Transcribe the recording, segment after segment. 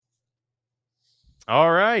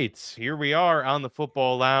All right, here we are on the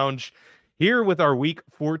Football Lounge, here with our Week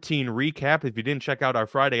 14 recap. If you didn't check out our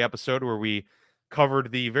Friday episode where we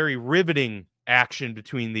covered the very riveting action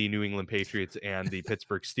between the New England Patriots and the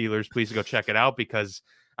Pittsburgh Steelers, please go check it out because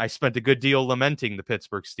I spent a good deal lamenting the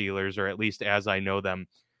Pittsburgh Steelers, or at least as I know them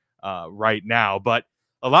right now. But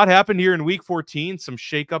a lot happened here in Week 14, some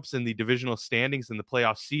shakeups in the divisional standings and the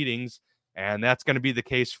playoff seedings, and that's going to be the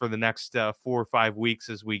case for the next 4 or 5 weeks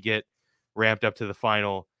as we get ramped up to the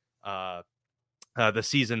final, the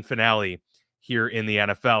season finale here in the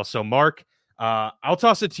NFL. So, Mark, I'll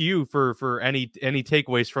toss it to you for any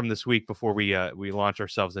takeaways from this week before we launch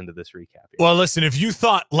ourselves into this recap here. Well, listen, if you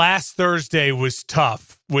thought last Thursday was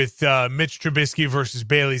tough with Mitch Trubisky versus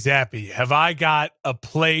Bailey Zappi, have I got a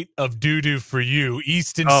plate of doo-doo for you?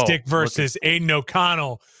 Easton Stick versus Aiden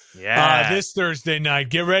O'Connell. Yeah, this Thursday night.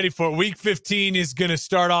 Get ready for it. Week 15 is going to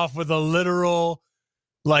start off with a literal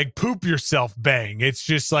poop yourself bang. It's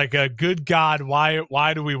just like a good God,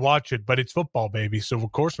 why do we watch it? But it's football, baby. So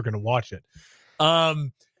of course we're going to watch it.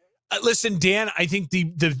 Listen, Dan, I think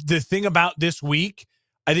the thing about this week,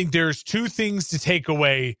 I think there's two things to take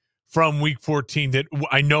away from week 14 that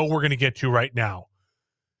I know we're going to get to right now.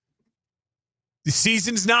 The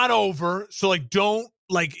season's not over. So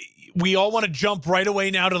we all want to jump right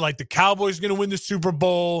away now to the Cowboys are going to win the Super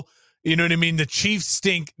Bowl. You know what I mean? The Chiefs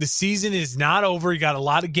stink. The season is not over. You got a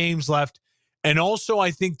lot of games left. And also, I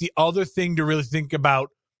think the other thing to really think about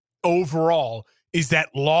overall is that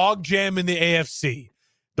log jam in the AFC.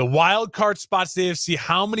 The wild card spots in the AFC,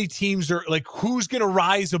 how many teams are who's going to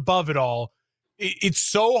rise above it all? It's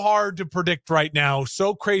so hard to predict right now.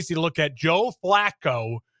 So crazy to look at. Joe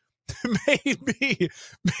Flacco maybe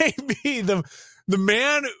the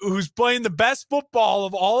man who's playing the best football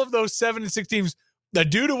of all of those 7 and 6 teams. The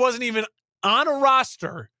dude who wasn't even on a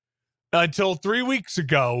roster until 3 weeks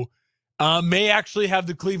ago may actually have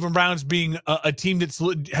the Cleveland Browns being a team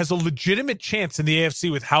that has a legitimate chance in the AFC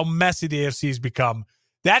with how messy the AFC has become.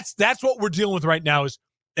 That's what we're dealing with right now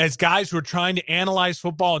as guys who are trying to analyze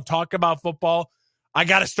football and talk about football. I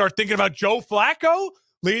got to start thinking about Joe Flacco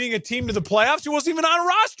leading a team to the playoffs. He wasn't even on a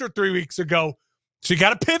roster 3 weeks ago. So you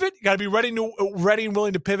got to pivot. You got to be ready and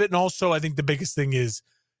willing to pivot. And also, I think the biggest thing is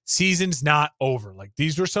season's not over.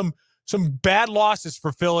 These were some bad losses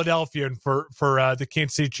for Philadelphia and for the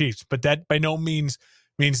Kansas City Chiefs, but that by no means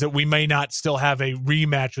that we may not still have a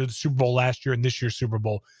rematch of the Super Bowl last year and this year's Super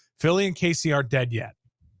Bowl. Philly and KC aren't dead yet.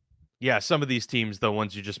 Yeah, some of these teams, the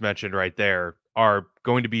ones you just mentioned right there, are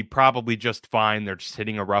going to be probably just fine. They're just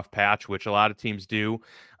hitting a rough patch, which a lot of teams do,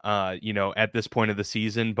 at this point of the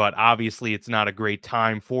season. But obviously, it's not a great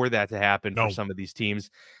time for that to happen for some of these teams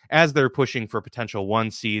as they're pushing for potential 1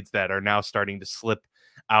 seeds that are now starting to slip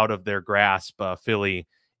out of their grasp. Philly,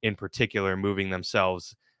 in particular, moving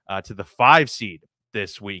themselves to the 5 seed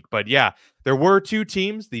this week. But yeah, there were 2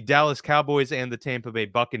 teams, the Dallas Cowboys and the Tampa Bay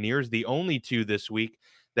Buccaneers, the only 2 this week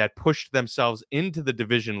that pushed themselves into the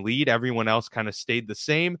division lead. Everyone else kind of stayed the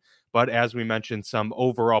same. But as we mentioned, some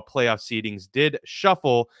overall playoff seedings did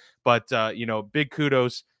shuffle. But, big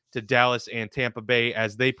kudos to Dallas and Tampa Bay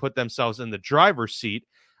as they put themselves in the driver's seat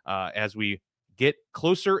as we get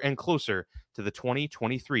closer and closer to the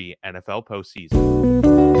 2023 NFL postseason.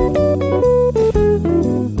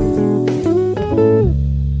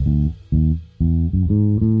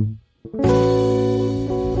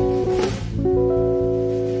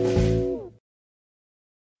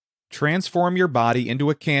 Transform your body into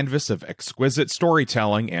a canvas of exquisite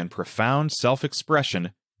storytelling and profound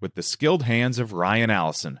self-expression with the skilled hands of Ryan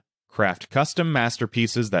Allison. Craft custom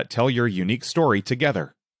masterpieces that tell your unique story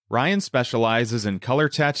together. Ryan specializes in color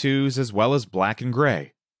tattoos as well as black and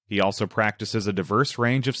gray. He also practices a diverse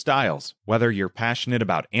range of styles, whether you're passionate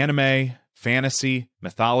about anime, fantasy,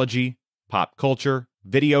 mythology, pop culture,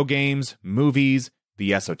 video games, movies,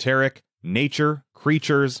 the esoteric, nature,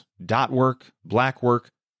 creatures, dot work, black work,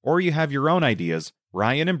 or you have your own ideas.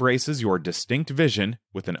 Ryan embraces your distinct vision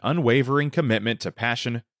with an unwavering commitment to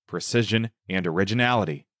passion, precision, and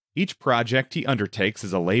originality. Each project he undertakes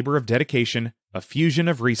is a labor of dedication, a fusion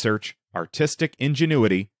of research, artistic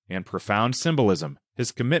ingenuity, and profound symbolism.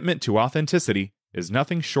 His commitment to authenticity is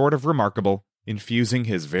nothing short of remarkable, infusing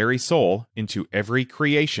his very soul into every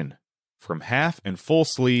creation. From half and full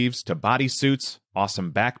sleeves to bodysuits, awesome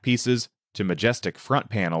back pieces, to majestic front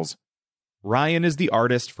panels, Ryan is the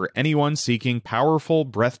artist for anyone seeking powerful,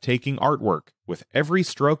 breathtaking artwork. With every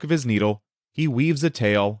stroke of his needle, he weaves a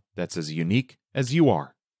tale that's as unique as you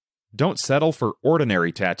are. Don't settle for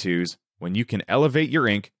ordinary tattoos when you can elevate your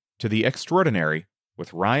ink to the extraordinary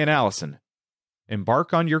with Ryan Allison.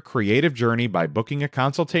 Embark on your creative journey by booking a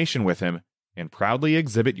consultation with him and proudly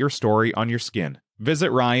exhibit your story on your skin.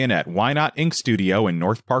 Visit Ryan at Why Not Ink Studio in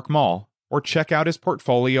North Park Mall, or check out his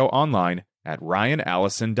portfolio online at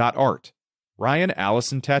ryanallison.art. Ryan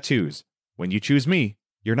Allison Tattoos. When you choose me,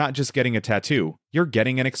 you're not just getting a tattoo, you're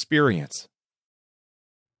getting an experience.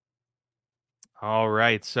 All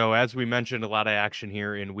right. So as we mentioned, a lot of action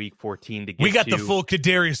here in Week 14 to get. We got the full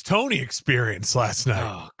Kadarius Toney experience last night.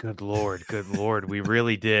 Oh, good lord, we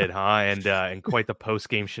really did, huh? And quite the post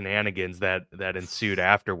game shenanigans that ensued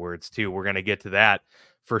afterwards too. We're gonna get to that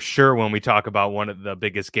for sure when we talk about one of the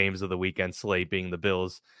biggest games of the weekend slate, being the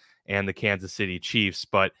Bills and the Kansas City Chiefs.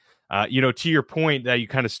 But to your point that you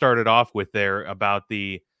kind of started off with there about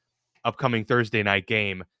the upcoming Thursday night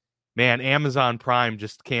game. Man, Amazon Prime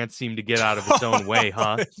just can't seem to get out of its own way,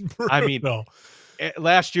 huh? I mean,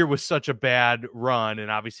 last year was such a bad run, and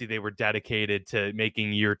obviously they were dedicated to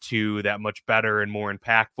making year two that much better and more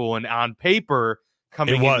impactful. And on paper,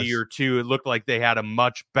 coming into year two, it looked like they had a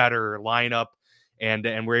much better lineup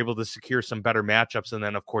and were able to secure some better matchups. And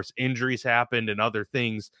then, of course, injuries happened and other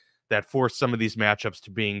things that forced some of these matchups to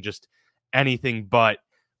being just anything but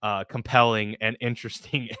compelling and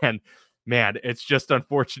interesting. And man, it's just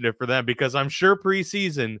unfortunate for them because I'm sure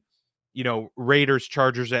preseason, Raiders,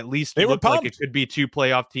 Chargers, at least they looked were like it could be two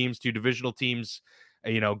playoff teams, two divisional teams,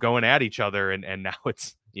 going at each other. And now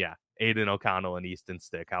it's, Aiden O'Connell and Easton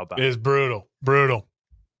Stick. How about it? It's brutal. Brutal.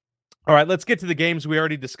 All right, let's get to the games. We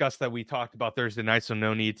already discussed that we talked about Thursday night, so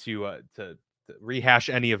no need to rehash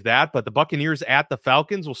any of that. But the Buccaneers at the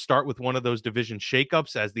Falcons will start with one of those division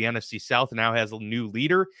shakeups as the NFC South now has a new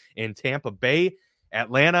leader in Tampa Bay.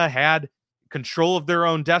 Atlanta had control of their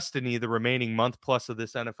own destiny the remaining month plus of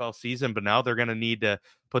this NFL season, but now they're going to need to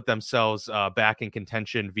put themselves back in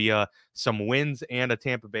contention via some wins and a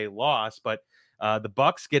Tampa Bay loss. But the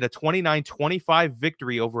Bucs get a 29-25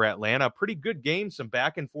 victory over Atlanta. Pretty good game, some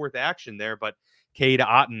back and forth action there, but Cade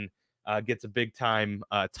Otton gets a big time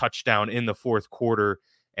touchdown in the fourth quarter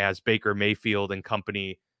as Baker Mayfield and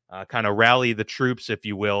company kind of rally the troops, if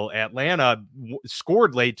you will. Atlanta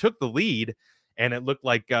scored late, took the lead, and it looked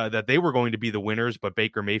like that they were going to be the winners, but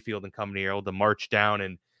Baker Mayfield and company are able to march down,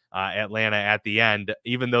 and Atlanta at the end,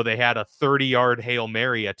 even though they had a 30-yard Hail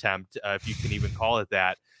Mary attempt, if you can even call it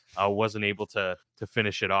that, wasn't able to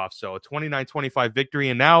finish it off. So a 29-25 victory.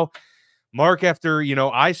 And now, Mark, after,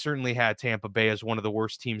 I certainly had Tampa Bay as one of the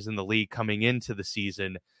worst teams in the league coming into the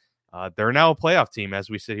season, they're now a playoff team as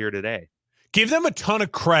we sit here today. Give them a ton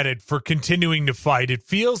of credit for continuing to fight. It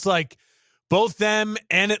feels like both them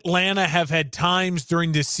and Atlanta have had times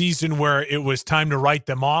during this season where it was time to write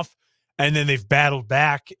them off, and then they've battled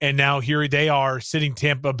back, and now here they are sitting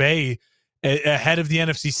Tampa Bay ahead of the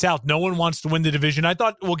NFC South. No one wants to win the division. I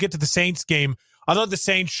thought we'll get to the Saints game. I thought the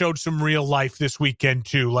Saints showed some real life this weekend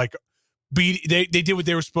too. Like they did what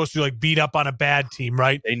they were supposed to do, like beat up on a bad team,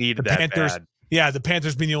 right? They needed the Panthers. Bad. Yeah, the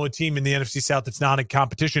Panthers being the only team in the NFC South that's not in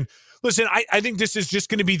competition. Listen, I think this is just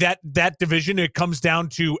going to be that division. It comes down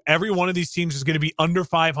to every one of these teams is going to be under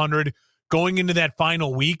 500 going into that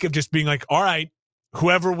final week of just being like, all right,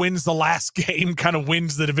 whoever wins the last game kind of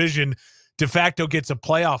wins the division, de facto gets a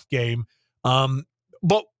playoff game.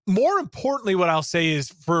 But more importantly, what I'll say is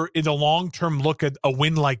for in the long-term look at a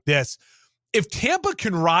win like this, if Tampa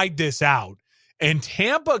can ride this out and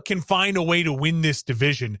Tampa can find a way to win this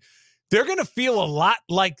division, they're going to feel a lot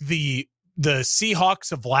like the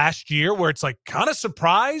Seahawks of last year, where it's like kind of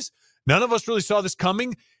surprise. None of us really saw this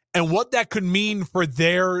coming. And what that could mean for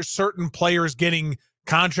their certain players getting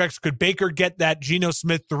contracts. Could Baker get that Geno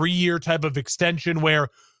Smith 3-year type of extension where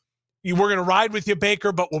we're going to ride with you,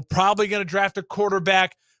 Baker, but we're probably going to draft a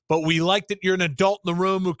quarterback, but we like that you're an adult in the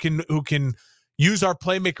room who can use our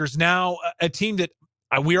playmakers now. A team that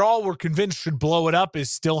we all were convinced should blow it up is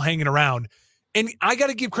still hanging around. And I got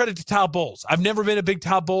to give credit to Todd Bowles. I've never been a big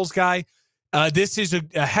Todd Bowles guy. This is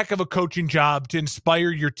a heck of a coaching job to inspire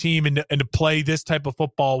your team and to play this type of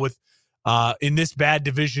football with in this bad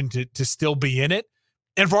division to still be in it.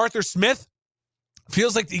 And for Arthur Smith,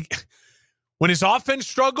 feels like when his offense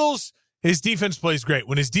struggles, his defense plays great.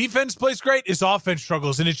 When his defense plays great, his offense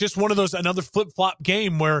struggles. And it's just one of those, another flip-flop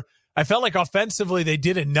game where I felt like offensively they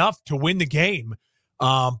did enough to win the game.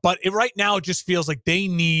 But right now it just feels like they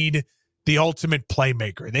need the ultimate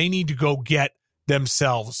playmaker. They need to go get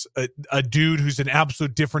themselves a dude who's an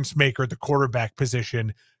absolute difference maker at the quarterback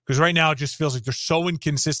position. Because right now it just feels like they're so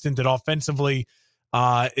inconsistent that offensively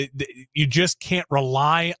you just can't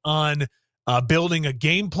rely on building a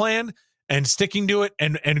game plan and sticking to it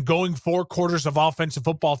and going 4 quarters of offensive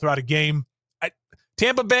football throughout a game.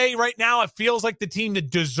 Tampa Bay right now, it feels like the team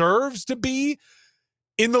that deserves to be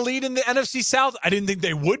in the lead in the NFC South. I didn't think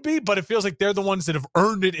they would be, but it feels like they're the ones that have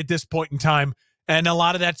earned it at this point in time. And a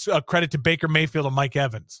lot of that's credit to Baker Mayfield and Mike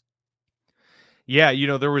Evans. Yeah,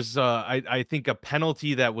 there was, I think, a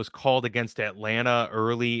penalty that was called against Atlanta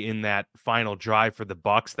early in that final drive for the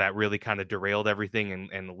Bucs that really kind of derailed everything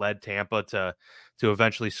and led Tampa to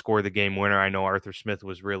eventually score the game winner. I know Arthur Smith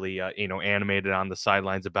was really, animated on the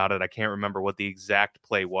sidelines about it. I can't remember what the exact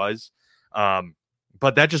play was,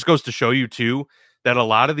 but that just goes to show you too that a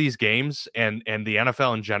lot of these games and the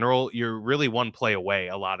NFL in general, you're really one play away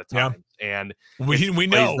a lot of times, and we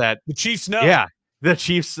know that the Chiefs know. Yeah. The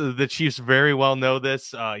Chiefs very well know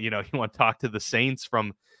this. You want to talk to the Saints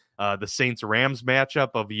from the Saints-Rams matchup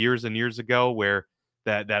of years and years ago, where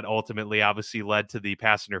that ultimately obviously led to the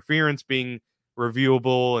pass interference being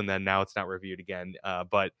reviewable, and then now it's not reviewed again.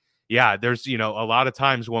 But yeah, there's a lot of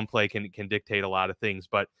times one play can dictate a lot of things.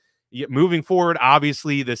 But moving forward,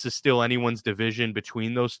 obviously this is still anyone's division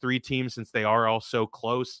between those three teams since they are all so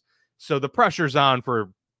close. So the pressure's on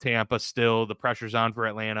for Tampa still. The pressure's on for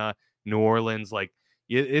Atlanta. New Orleans, like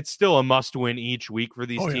it's still a must win each week for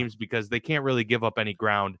these teams because they can't really give up any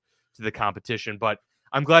ground to the competition. But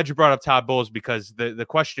I'm glad you brought up Todd Bowles because the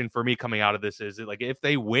question for me coming out of this is like, if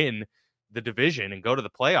they win the division and go to the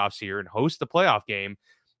playoffs here and host the playoff game,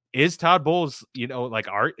 is Todd Bowles, like,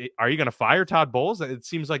 are you going to fire Todd Bowles? It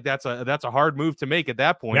seems like that's a hard move to make at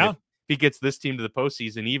that point. Yeah. If he gets this team to the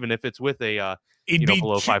postseason, even if it's with a It'd be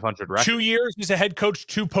below 500 record. 2 years as a head coach,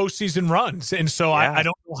 2 postseason runs, and so I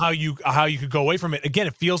don't know how you could go away from it. Again,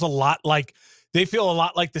 it feels a lot like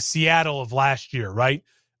the Seattle of last year, right?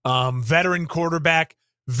 Veteran quarterback,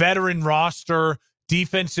 veteran roster,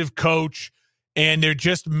 defensive coach, and they're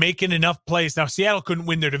just making enough plays. Now, Seattle couldn't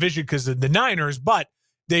win their division because of the Niners, but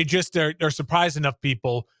they just are surprised enough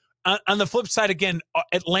people. On the flip side, again,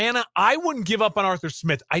 Atlanta, I wouldn't give up on Arthur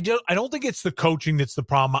Smith. I don't think it's the coaching that's the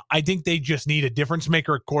problem. I think they just need a difference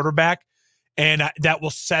maker at quarterback, and that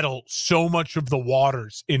will settle so much of the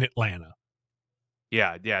waters in Atlanta.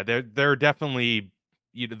 Yeah, they're definitely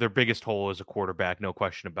their biggest hole is a quarterback, no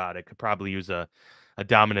question about it. Could probably use a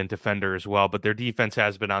dominant defender as well, but their defense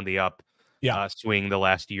has been on the up swing the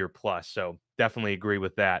last year plus, so definitely agree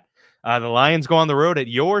with that. The Lions go on the road at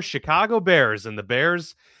your Chicago Bears, and the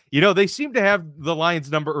Bears, they seem to have the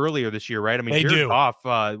Lions number earlier this year, right? I mean, Jared Goff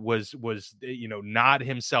was not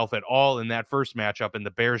himself at all in that first matchup, and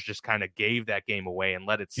the Bears just kind of gave that game away and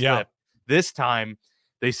let it slip. Yeah. This time,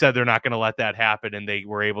 they said they're not going to let that happen, and they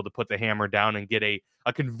were able to put the hammer down and get a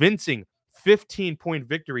convincing 15-point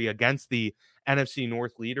victory against the NFC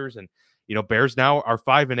North leaders. And, Bears now are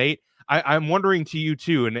 5-8. I'm wondering to you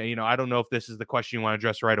too, and I don't know if this is the question you want to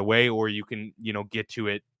address right away, or you can get to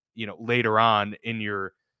it later on in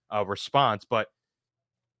your response. But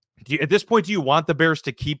at this point, do you want the Bears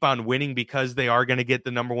to keep on winning because they are going to get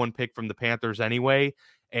the number 1 pick from the Panthers anyway?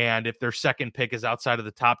 And if their second pick is outside of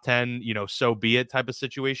the top 10, so be it type of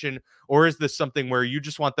situation? Or is this something where you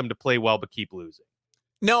just want them to play well but keep losing?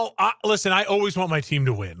 No, listen, I always want my team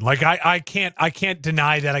to win. Like I can't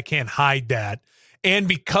deny that. I can't hide that. And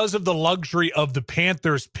because of the luxury of the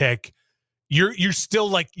Panthers pick, you're still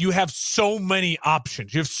like, you have so many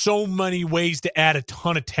options. You have so many ways to add a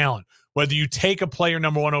ton of talent, whether you take a player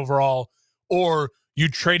number 1 overall or you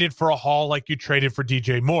traded for a haul like you traded for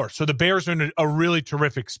DJ Moore. So the Bears are in a really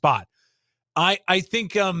terrific spot. I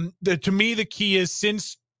think to me, the key is,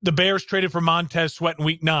 since the Bears traded for Montez Sweat in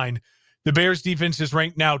week 9, the Bears defense is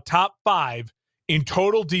ranked now top 5 in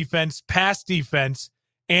total defense, pass defense,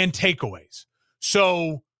 and takeaways.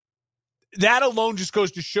 So that alone just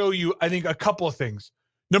goes to show you, I think, a couple of things.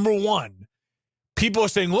 Number 1, people are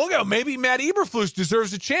saying, look, maybe Matt Eberflus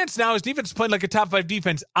deserves a chance now. His defense is playing like a top 5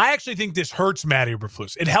 defense. I actually think this hurts Matt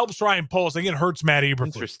Eberflus. It helps Ryan Poles. I think it hurts Matt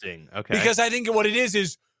Eberflus. Interesting. Okay. Because I think what it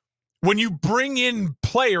is when you bring in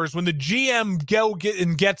players, when the GM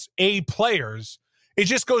gets A players, it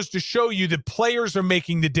just goes to show you that players are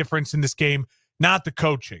making the difference in this game, not the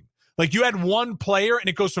coaching. Like, you had one player and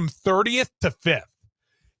it goes from 30th to 5th.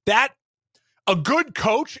 That, a good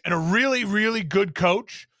coach and a really, really good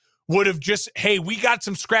coach would have just, hey, we got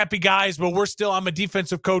some scrappy guys, but I'm a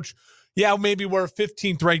defensive coach. Yeah, maybe we're a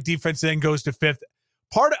 15th ranked defense and then goes to 5th.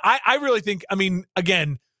 I really think,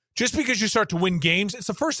 again, just because you start to win games, it's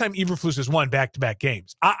the first time Eberflus has won back-to-back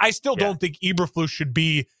games. I still don't think Eberflus should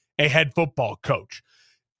be a head football coach.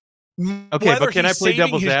 Okay, but can I play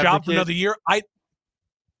devil's advocate? Job for another year?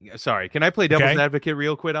 Sorry, can I play devil's advocate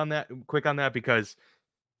real quick on that? Because,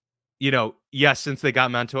 yes, since they got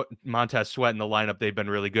Montez Sweat in the lineup, they've been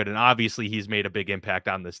really good. And obviously he's made a big impact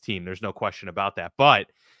on this team. There's no question about that. But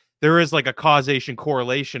there is like a causation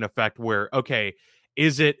correlation effect where, okay,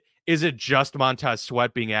 is it just Montez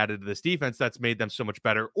Sweat being added to this defense that's made them so much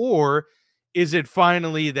better? Or is it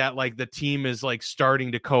finally that like the team is like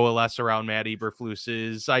starting to coalesce around Matt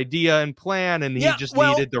Eberflus's idea and plan, and he just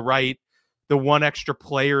needed the one extra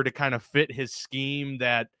player to kind of fit his scheme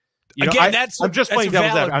that, I'm just playing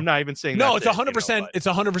devil's advocate. I'm not even saying no, it's 100%. It's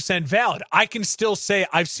 100% valid. I can still say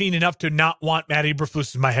I've seen enough to not want Matt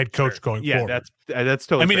Eberflus as my head coach going forward. Yeah, that's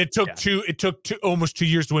totally. I mean, it took almost 2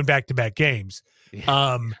 years to win back-to-back games.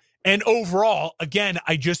 And overall, again,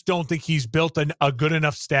 I just don't think he's built a good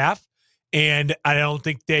enough staff, and I don't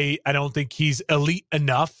think he's elite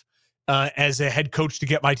enough as a head coach to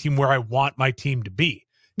get my team where I want my team to be.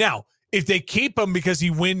 Now, if they keep him because he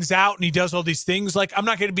wins out and he does all these things, like, I'm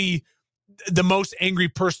not going to be the most angry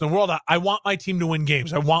person in the world. I want my team to win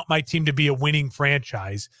games. I want my team to be a winning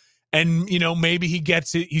franchise. And, maybe he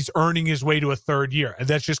gets it. He's earning his way to a third year. And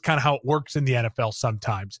that's just kind of how it works in the NFL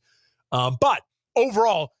sometimes. But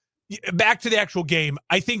overall, back to the actual game,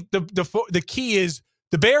 I think the key is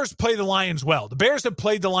the Bears play the Lions well. The Bears have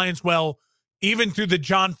played the Lions well even through the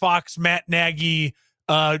John Fox, Matt Nagy,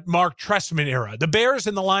 Mark Trestman era. The Bears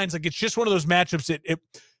and the Lions, like, it's just one of those matchups that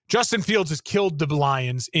Justin Fields has killed the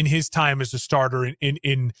Lions in his time as a starter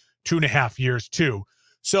in 2.5 years too.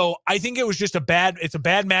 So I think it was just it's a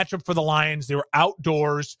bad matchup for the Lions. They were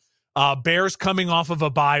outdoors, Bears coming off of a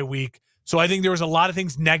bye week. So I think there was a lot of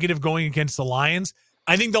things negative going against the Lions.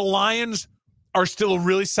 I think the Lions are still a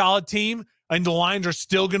really solid team. I think the Lions are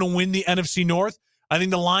still going to win the NFC North. I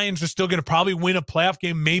think the Lions are still going to probably win a playoff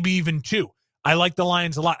game, maybe even 2. I like the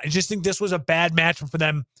Lions a lot. I just think this was a bad matchup for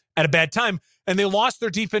them at a bad time. And they lost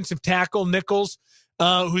their defensive tackle, Nichols,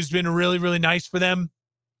 who's been really, really nice for them.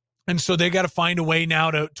 And so they got to find a way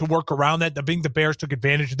now to work around that. The Bears took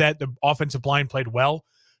advantage of that. The offensive line played well.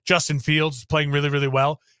 Justin Fields is playing really, really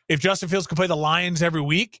well. If Justin Fields could play the Lions every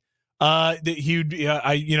week, I think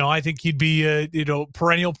he'd be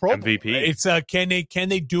perennial Pro Bowl. MVP. It's can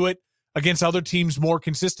they do it against other teams more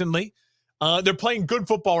consistently? They're playing good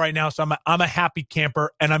football right now, so I'm a happy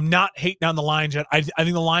camper, and I'm not hating on the Lions yet. I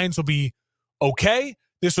think the Lions will be okay.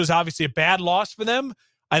 This was obviously a bad loss for them.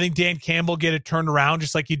 I think Dan Campbell get it turned around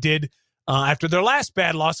just like he did after their last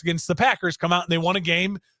bad loss against the Packers. Come out and they won a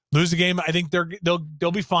game, lose a game. I think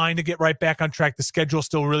they'll be fine to get right back on track. The schedule's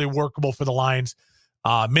still really workable for the Lions.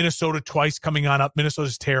 Minnesota twice coming on up.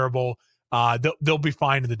 Minnesota's terrible. They'll be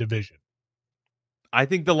fine in the division. I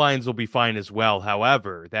think the Lions will be fine as well.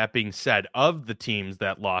 However, that being said, of the teams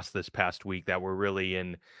that lost this past week that were really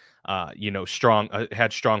in, strong,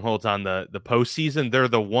 had strongholds on the postseason, they're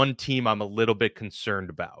the one team I'm a little bit concerned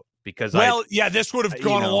about because this would have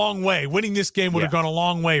gone a long way. Winning this game would have gone a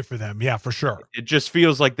long way for them. Yeah, for sure. It just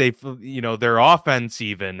feels like their offense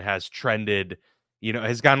even has trended,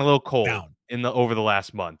 has gotten a little cold down over the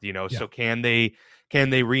last month. So can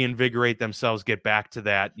they reinvigorate themselves, get back to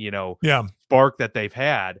that, spark that they've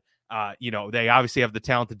had? They obviously have the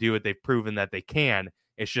talent to do it. They've proven that they can.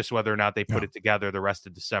 It's just whether or not they put it together the rest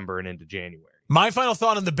of December and into January. My final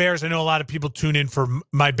thought on the Bears, I know a lot of people tune in for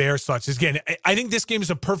my Bears thoughts. Is, again, I think this game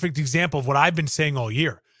is a perfect example of what I've been saying all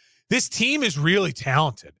year. This team is really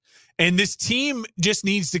talented, and this team just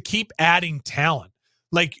needs to keep adding talent.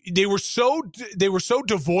 Like, they were so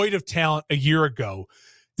devoid of talent a year ago.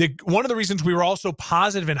 One of the reasons we were also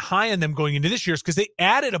positive and high on them going into this year is because they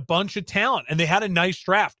added a bunch of talent and they had a nice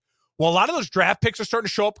draft. Well, a lot of those draft picks are starting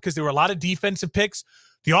to show up because there were a lot of defensive picks.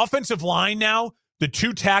 The offensive line now, the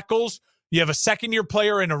 2 tackles, you have a second-year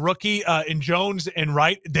player and a rookie in Jones and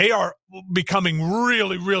Wright. They are becoming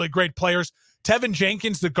really, really great players. Tevin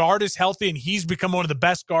Jenkins, the guard, is healthy, and he's become one of the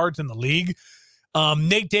best guards in the league.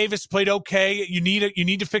 Nate Davis played okay. You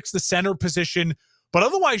need to fix the center position. But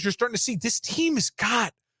otherwise, you're starting to see this team has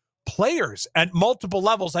got players at multiple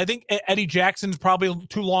levels. I think Eddie Jackson's probably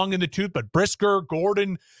too long in the tooth, but Brisker,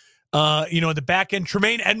 Gordon, at the back end,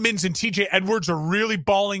 Tremaine Edmonds and TJ Edwards are really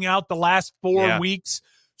balling out the last 4 weeks.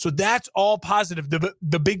 So that's all positive.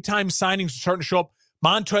 The big time signings are starting to show up.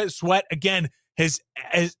 Montez Sweat, again, has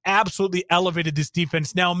absolutely elevated this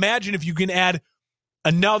defense. Now imagine if you can add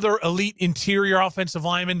another elite interior offensive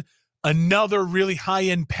lineman, another really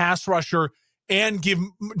high-end pass rusher, and give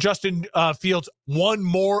Justin Fields one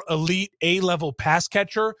more elite A-level pass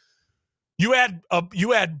catcher. You add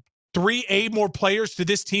 3 more players to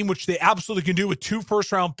this team, which they absolutely can do with 2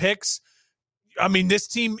 first-round picks. I mean, this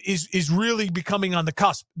team is really becoming on the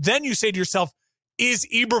cusp. Then you say to yourself, is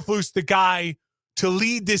Eberflus the guy to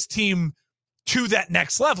lead this team to that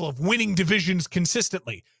next level of winning divisions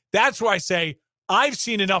consistently? That's why I say I've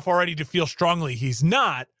seen enough already to feel strongly he's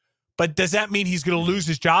not. But does that mean he's going to lose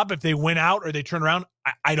his job if they win out or they turn around?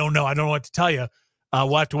 I don't know. I don't know what to tell you.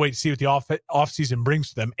 We'll have to wait to see what the offseason brings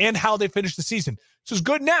to them and how they finish the season. So it's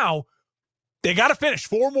good now. they got to finish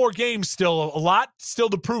 4 more games still. A lot still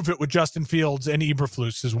to prove it with Justin Fields and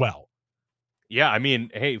Eberflus as well. Yeah, I mean,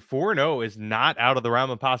 hey, 4-0 is not out of the realm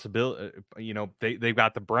of possibility. They've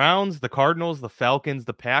got the Browns, the Cardinals, the Falcons,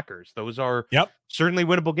 the Packers. Those are certainly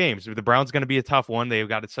winnable games. The Browns going to be a tough one. They've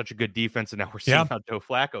got such a good defense, and now we're seeing how Joe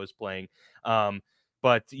Flacco is playing.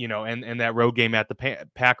 But and that road game at the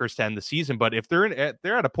Packers to end the season. But if they're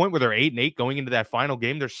at a point where they're 8-8 going into that final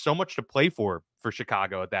game, there's so much to play for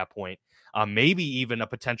Chicago at that point. Maybe even a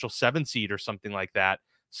potential 7 seed or something like that.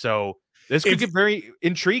 So this could get very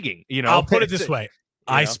intriguing. I'll put it this way.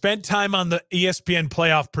 I spent time on the ESPN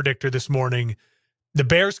playoff predictor this morning. The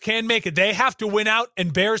Bears can make it. They have to win out,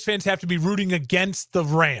 and Bears fans have to be rooting against the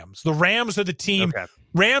Rams. The Rams are the team. Okay.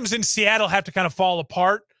 Rams in Seattle have to kind of fall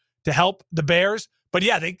apart to help the Bears. But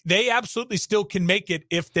yeah, they absolutely still can make it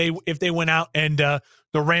if they win out and the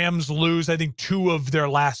Rams lose, I think, 2 of their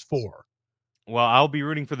last 4. Well, I'll be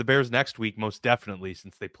rooting for the Bears next week, most definitely,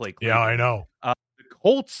 since they play Cleveland. Yeah, I know. The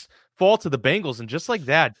Colts fall to the Bengals, and just like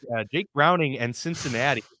that, Jake Browning and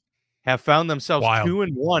Cincinnati have found themselves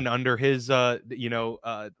 2-1 under his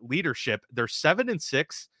leadership. They're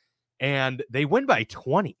 7-6, and they win by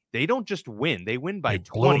 20. They don't just win; they win by 20.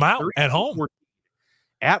 Blow them out at home.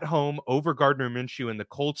 At home over Gardner Minshew, and the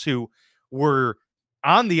Colts, who were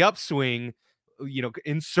on the upswing,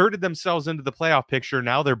 inserted themselves into the playoff picture.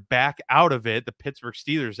 Now they're back out of it. The Pittsburgh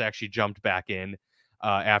Steelers actually jumped back in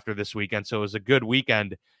after this weekend. So it was a good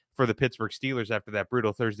weekend for the Pittsburgh Steelers after that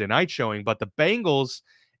brutal Thursday night showing. But the Bengals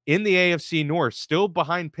in the AFC North still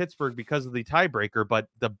behind Pittsburgh because of the tiebreaker. But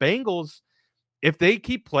the Bengals, if they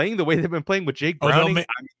keep playing the way they've been playing with Jake Browning,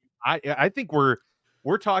 I think we're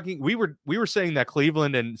talking. We were saying that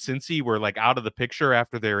Cleveland and Cincy were like out of the picture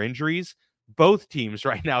after their injuries. Both teams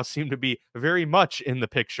right now seem to be very much in the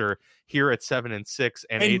picture here at 7-6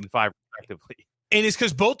 and 8-5 respectively. And it's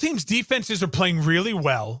because both teams' defenses are playing really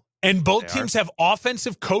well, and both teams have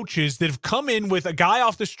offensive coaches that have come in with a guy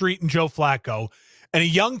off the street in Joe Flacco and a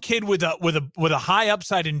young kid with a high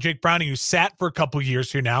upside in Jake Browning who sat for a couple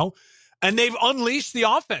years here now, and they've unleashed the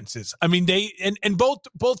offenses. I mean,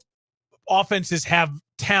 both offenses have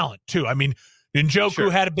talent too. I mean,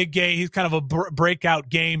 Njoku had a big game. He's kind of a breakout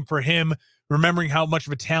game for him, remembering how much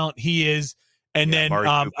of a talent he is. And then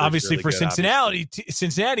obviously really for Cincinnati,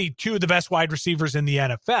 2 of the best wide receivers in the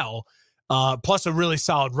NFL, plus a really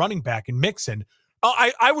solid running back in Mixon.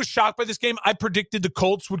 I was shocked by this game. I predicted the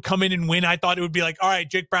Colts would come in and win. I thought it would be like, all right,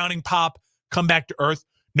 Jake Browning pop, come back to earth.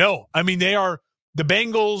 No, I mean, the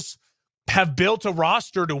Bengals have built a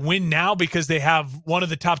roster to win now because they have one of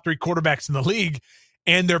the top 3 quarterbacks in the league,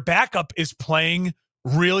 and their backup is playing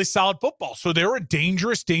really solid football. So they're a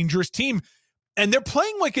dangerous, dangerous team. And they're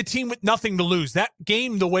playing like a team with nothing to lose. That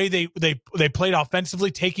game, the way they played offensively,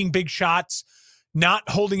 taking big shots, not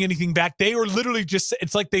holding anything back. They were literally just,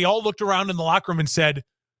 it's like they all looked around in the locker room and said,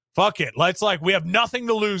 fuck it. We have nothing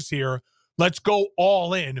to lose here. Let's go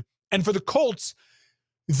all in. And for the Colts,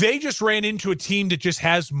 they just ran into a team that just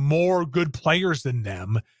has more good players than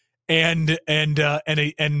them and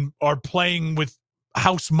are playing with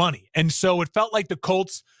house money. And so it felt like the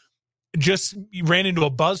Colts just ran into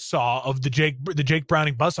a buzzsaw of the Jake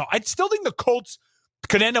Browning buzzsaw. I still think the Colts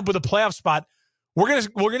could end up with a playoff spot. We're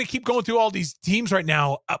gonna keep going through all these teams right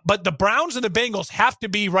now, but the Browns and the Bengals have to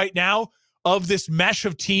be right now of this mesh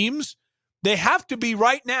of teams. They have to be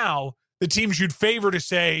right now the teams you'd favor to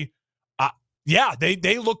say,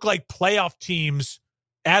 they look like playoff teams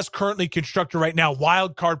as currently constructed right now.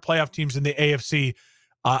 Wild card playoff teams in the AFC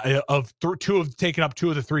two have taken up 2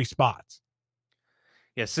 of the 3 spots.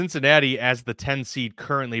 Yeah, Cincinnati as the 10 seed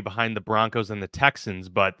currently behind the Broncos and the Texans,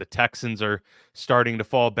 but the Texans are starting to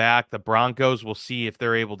fall back. The Broncos, will see if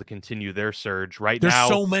they're able to continue their surge. There's now,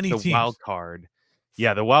 so many the teams. Wild card.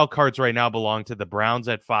 Yeah, the wild cards right now belong to the Browns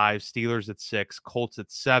at 5, Steelers at 6, Colts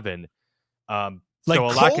at 7. So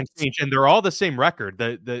a lot can change, and they're all the same record.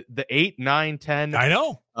 The 8, 9, 10. I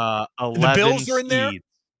know. 11 the Bills are in there.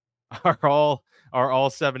 Are all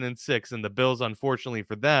 7-6, and the Bills, unfortunately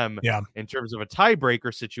for them, in terms of a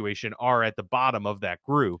tiebreaker situation, are at the bottom of that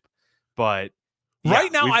group. But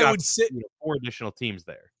right now, I would say 4 additional teams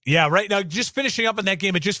there. Yeah, right now, just finishing up in that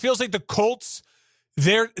game, it just feels like the Colts,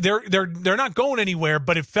 they're not going anywhere.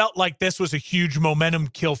 But it felt like this was a huge momentum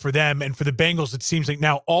kill for them, and for the Bengals, it seems like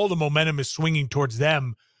now all the momentum is swinging towards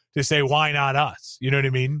them to say, why not us? You know what I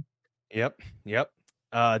mean? Yep.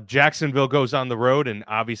 Jacksonville goes on the road, and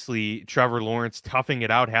obviously Trevor Lawrence toughing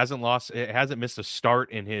it out, hasn't missed a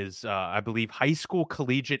start in his I believe high school,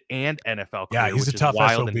 collegiate, and NFL career. Yeah, he's which a tough is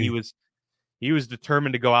wild. SOB. And he was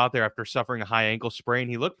determined to go out there after suffering a high ankle sprain.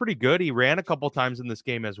 He looked pretty good. He ran a couple times in this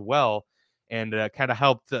game as well, and kind of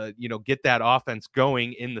helped, get that offense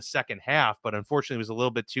going in the second half. But unfortunately, it was a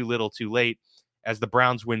little bit too little too late as the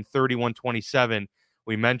Browns win 31-27.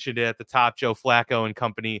 We mentioned it at the top, Joe Flacco and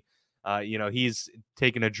company. He's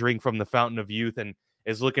taking a drink from the fountain of youth and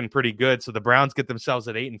is looking pretty good. So the Browns get themselves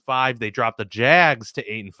at 8-5. They drop the Jags to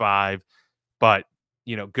 8-5. But,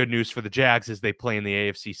 good news for the Jags is they play in the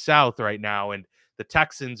AFC South right now. And the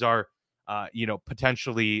Texans are,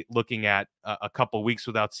 potentially looking at a couple weeks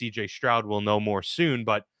without CJ Stroud. We'll know more soon.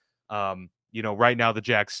 But, right now the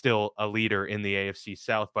Jags still a leader in the AFC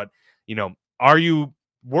South. But, are you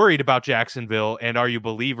worried about Jacksonville, and are you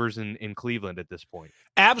believers in Cleveland at this point?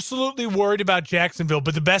 Absolutely worried about Jacksonville,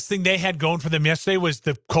 but the best thing they had going for them yesterday was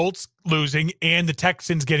the Colts losing and the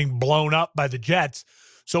Texans getting blown up by the Jets.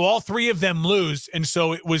 So all three of them lose, and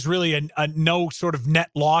so it was really a no sort of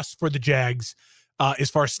net loss for the Jags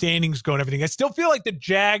as far as standings go and everything. I still feel like the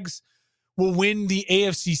Jags will win the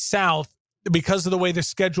AFC South because of the way the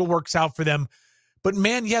schedule works out for them. But,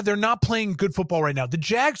 man, yeah, they're not playing good football right now. The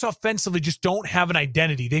Jags offensively just don't have an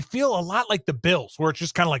identity. They feel a lot like the Bills, where it's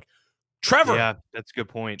just kind of like, Trevor. Yeah, that's a good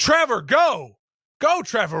point. Trevor, go. Go,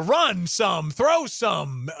 Trevor. Run some. Throw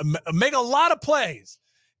some. Make a lot of plays.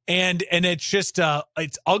 And it's just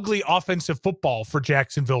it's ugly offensive football for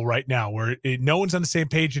Jacksonville right now, where no one's on the same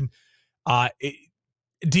page. And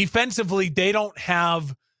defensively, they don't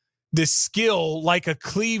have the skill like a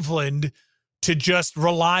Cleveland to just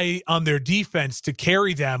rely on their defense to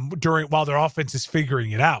carry them while their offense is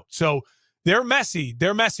figuring it out. So they're messy.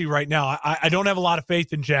 They're messy right now. I don't have a lot of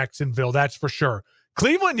faith in Jacksonville, that's for sure.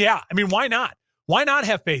 Cleveland, yeah. I mean, why not? Why not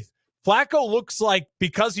have faith? Flacco looks like,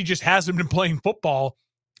 because he just hasn't been playing football,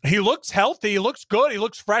 he looks healthy. He looks good. He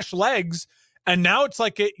looks fresh legs. And now it's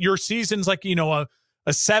like your season's like, a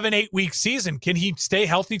 7-8 week season. Can he stay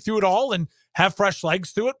healthy through it all and have fresh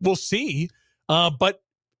legs through it? We'll see. But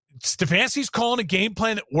Stefanski's calling a game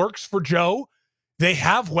plan that works for Joe. They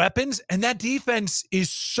have weapons, and that defense is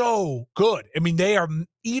so good. I mean, they are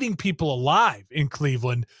eating people alive in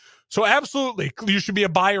Cleveland. So absolutely, you should be a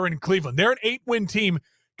buyer in Cleveland. They're an 8-win team.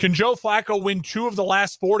 Can Joe Flacco win 2 of the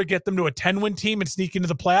last 4 to get them to a 10-win team and sneak into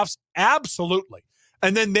the playoffs? Absolutely.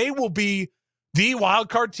 And then they will be the wild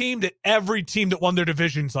card team that every team that won their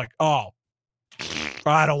division's like, oh,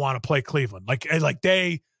 I don't want to play Cleveland. Like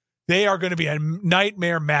they are going to be a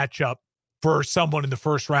nightmare matchup for someone in the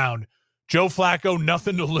first round. Joe Flacco,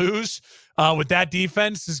 nothing to lose with that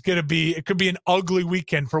defense. It could be an ugly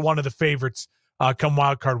weekend for one of the favorites come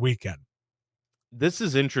wild card weekend. This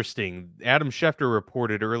is interesting. Adam Schefter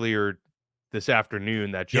reported earlier this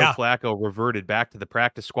afternoon that Joe Flacco reverted back to the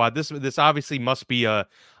practice squad. This obviously must be a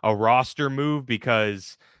roster move,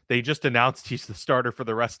 because they just announced he's the starter for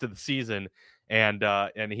the rest of the season. And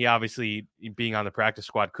he obviously, being on the practice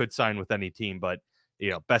squad, could sign with any team, but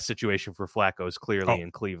best situation for Flacco is clearly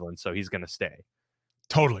in Cleveland, so he's going to stay.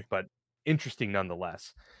 Totally. But interesting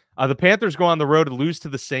nonetheless. The Panthers go on the road to lose to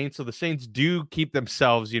the Saints, so the Saints do keep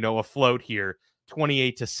themselves, afloat here.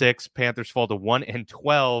 28-6. Panthers fall to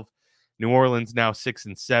 1-12. New Orleans now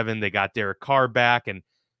 6-7. They got Derek Carr back, and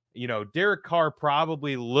Derek Carr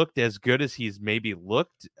probably looked as good as he's maybe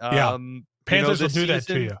looked. Panthers will do that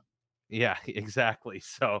to you. Yeah, exactly.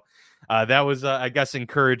 So that was, I guess,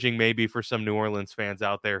 encouraging maybe for some New Orleans fans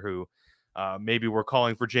out there who maybe were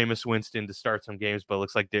calling for Jameis Winston to start some games, but it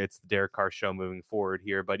looks like it's the Derek Carr show moving forward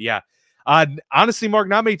here. But yeah, honestly, Mark,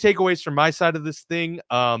 not many takeaways from my side of this thing.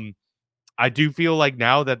 I do feel like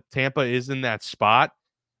now that Tampa is in that spot,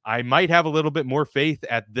 I might have a little bit more faith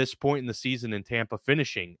at this point in the season in Tampa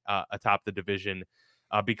finishing atop the division.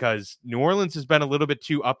 Because New Orleans has been a little bit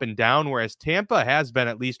too up and down, whereas Tampa has been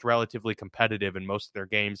at least relatively competitive in most of their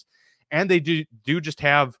games. And they do just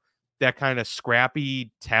have that kind of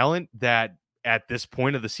scrappy talent that at this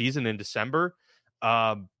point of the season in December,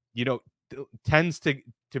 tends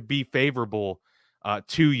to be favorable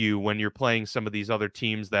to you when you're playing some of these other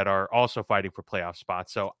teams that are also fighting for playoff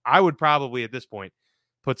spots. So I would probably at this point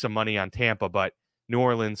put some money on Tampa, but New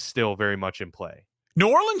Orleans still very much in play. New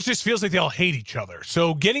Orleans just feels like they all hate each other.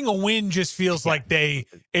 So getting a win just feels like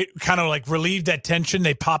it kind of like relieved that tension.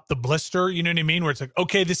 They popped the blister, you know what I mean? Where it's like,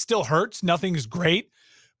 okay, this still hurts. Nothing is great,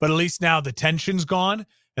 but at least now the tension's gone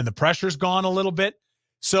and the pressure's gone a little bit.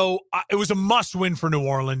 So it was a must win for New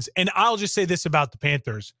Orleans. And I'll just say this about the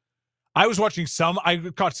Panthers. I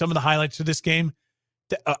caught some of the highlights of this game.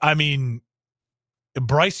 I mean,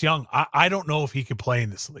 Bryce Young, I don't know if he could play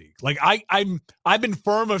in this league. Like I've been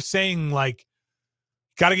firm of saying, like,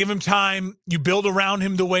 got to give him time. You build around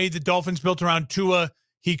him the way the Dolphins built around Tua.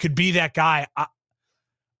 He could be that guy.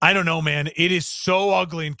 I don't know, man. It is so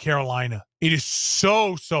ugly in Carolina. It is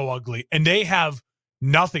so ugly. And they have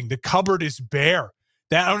Nothing. The cupboard is bare.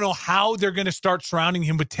 I don't know how they're going to start surrounding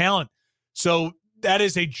him with talent. So that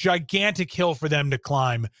is a gigantic hill for them to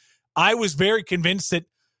climb. I was very convinced that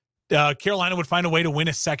Carolina would find a way to win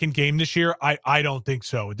a second game this year. I don't think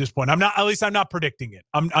so at this point. I'm not predicting it.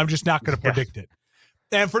 I'm just not going to predict it.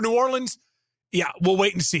 And for New Orleans, yeah, we'll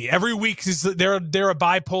wait and see. Every week they're a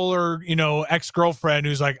bipolar, ex-girlfriend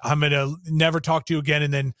who's like, I'm going to never talk to you again.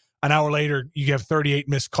 And then an hour later, you have 38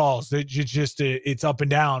 missed calls. It's up and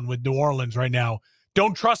down with New Orleans right now.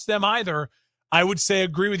 Don't trust them either. I would say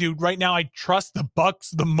agree with you. Right now, I trust the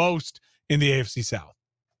Bucs the most in the AFC South.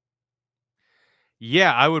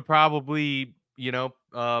 Yeah, I would probably,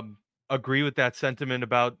 agree with that sentiment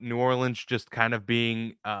about New Orleans just kind of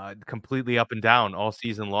being completely up and down all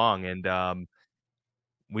season long. And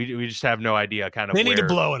we just have no idea kind of they need to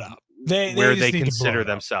blow it up. They consider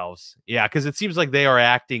themselves. Yeah, because it seems like they are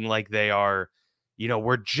acting like they are,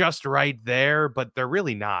 we're just right there, but they're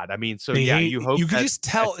really not. I mean, so you hope you can just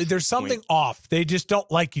tell there's something off. They just don't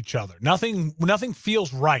like each other. Nothing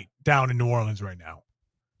feels right down in New Orleans right now.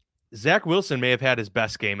 Zach Wilson may have had his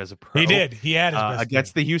best game as a pro. He did. He had his best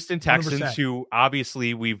against game. The Houston Texans, 100%. who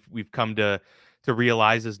obviously we've come to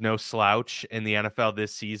realize is no slouch in the NFL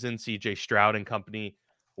this season. CJ Stroud and company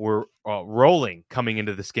were rolling coming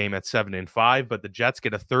into this game at 7-5, but the Jets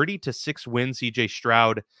get a 30-6 win. CJ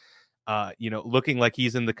Stroud, looking like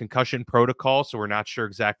he's in the concussion protocol, so we're not sure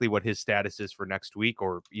exactly what his status is for next week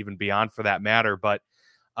or even beyond for that matter. But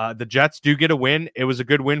the Jets do get a win. It was a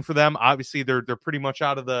good win for them. Obviously, they're pretty much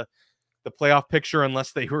out of the playoff picture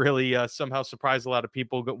unless they really somehow surprise a lot of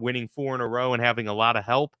people winning 4 in a row and having a lot of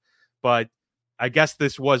help. But I guess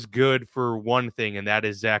this was good for one thing, and that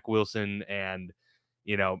is Zach Wilson and,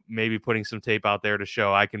 maybe putting some tape out there to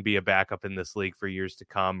show I can be a backup in this league for years to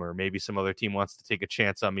come, or maybe some other team wants to take a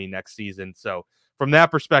chance on me next season. So from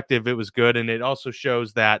that perspective, it was good. And it also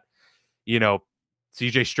shows that,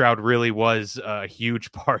 CJ Stroud really was a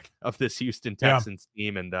huge part of this Houston Texans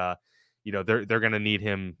team. And, they're going to need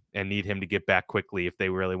him to get back quickly if they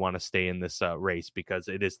really want to stay in this race, because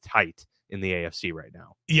it is tight in the AFC right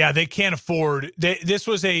now. Yeah, they can't afford. This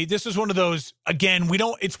was one of those, again,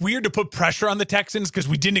 it's weird to put pressure on the Texans because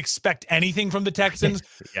we didn't expect anything from the Texans.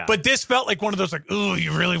 Yeah. But this felt like one of those, like, oh,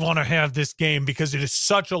 you really want to have this game because it is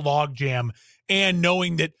such a log jam. And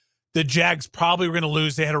knowing that the Jags probably were going to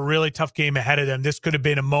lose, they had a really tough game ahead of them. This could have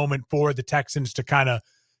been a moment for the Texans to kind of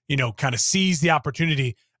seize the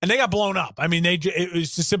opportunity. And they got blown up. I mean, it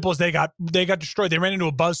was as simple as they got destroyed. They ran into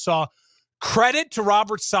a buzzsaw. Credit to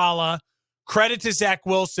Robert Saleh. Credit to Zach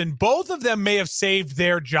Wilson. Both of them may have saved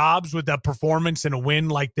their jobs with a performance and a win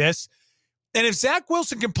like this. And if Zach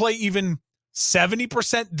Wilson can play even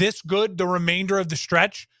 70% this good the remainder of the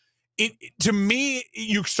stretch, to me,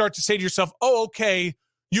 you start to say to yourself, oh, okay,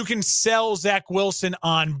 you can sell Zach Wilson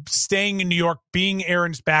on staying in New York, being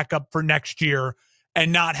Aaron's backup for next year,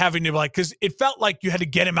 and not having to because it felt like you had to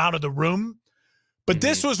get him out of the room. But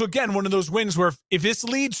this was, again, one of those wins where if this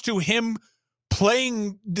leads to him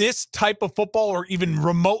playing this type of football or even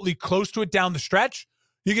remotely close to it down the stretch,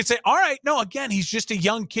 you could say, all right, no, again, he's just a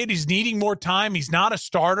young kid. He's needing more time. He's not a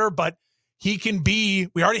starter, but he can be,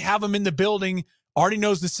 we already have him in the building, already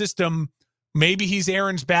knows the system. Maybe he's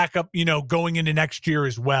Aaron's backup, going into next year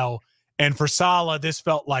as well. And for Saleh, this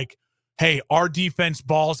felt like, hey, our defense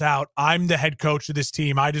balls out. I'm the head coach of this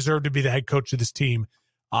team. I deserve to be the head coach of this team.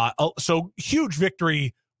 So huge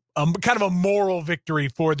victory, kind of a moral victory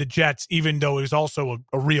for the Jets, even though it was also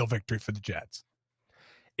a real victory for the Jets.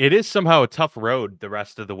 It is somehow a tough road the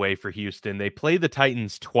rest of the way for Houston. They play the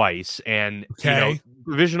Titans twice, and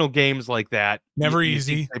divisional games like that, never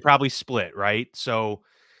easy. They probably split, right? So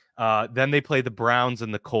then they play the Browns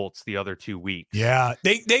and the Colts the other 2 weeks. Yeah,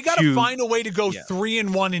 they got to find a way to go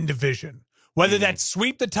 3-1 in division. Whether that's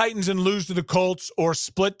sweep the Titans and lose to the Colts, or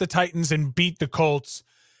split the Titans and beat the Colts,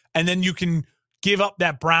 and then you can give up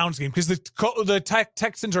that Browns game, because the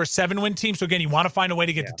Texans are a 7-win team. So again, you want to find a way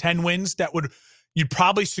to get to 10 wins. You'd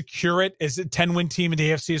probably secure it as a 10-win team in the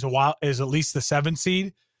AFC as at least the 7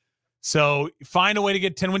 seed. So find a way to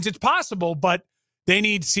get 10 wins. It's possible, but they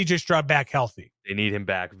need CJ Stroud back healthy. They need him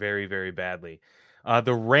back very, very badly.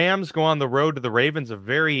 The Rams go on the road to the Ravens. A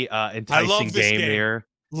very enticing game here.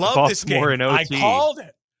 Love this game. I called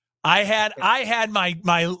it. I had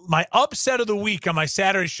my upset of the week on my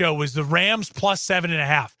Saturday show was the Rams plus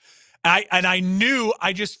 7.5. I knew,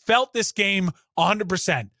 I just felt this game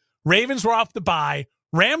 100%. Ravens were off the bye.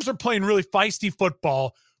 Rams are playing really feisty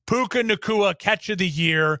football. Puka Nacua, catch of the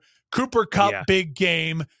year. Cooper Kupp, big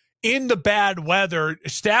game. In the bad weather,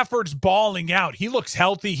 Stafford's balling out. He looks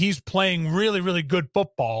healthy. He's playing really, really good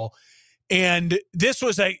football. And this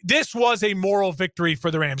was a moral victory for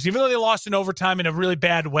the Rams. Even though they lost in overtime in a really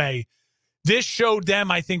bad way, this showed them,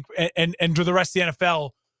 I think, and to the rest of the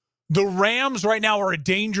NFL, the Rams right now are a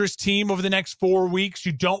dangerous team over the next 4 weeks.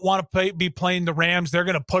 You don't want to be playing the Rams. They're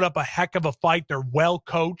going to put up a heck of a fight. They're well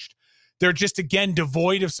coached. They're just, again,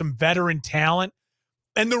 devoid of some veteran talent.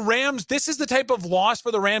 And the Rams, this is the type of loss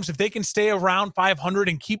for the Rams. If they can stay around 500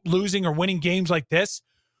 and keep losing or winning games like this,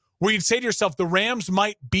 where you'd say to yourself, the Rams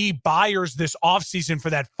might be buyers this offseason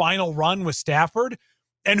for that final run with Stafford.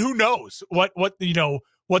 And who knows what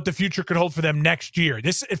the future could hold for them next year.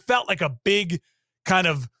 It felt like a big kind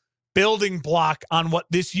of building block on what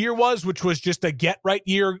this year was, which was just a get-right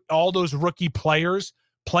year. All those rookie players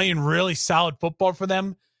playing really solid football for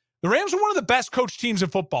them. The Rams are one of the best coached teams in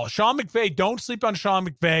football. Sean McVay, don't sleep on Sean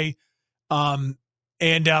McVay. And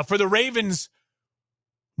for the Ravens,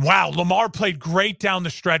 wow, Lamar played great down the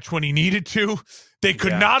stretch when he needed to. They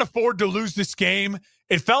could not afford to lose this game.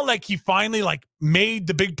 It felt like he finally made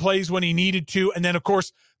the big plays when he needed to. And then, of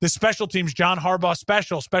course, the special teams, John Harbaugh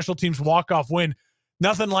special teams walk-off win.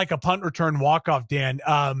 Nothing like a punt return walk-off, Dan.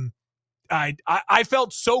 I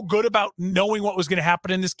felt so good about knowing what was going to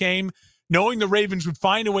happen in this game, knowing the Ravens would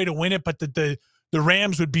find a way to win it, but that the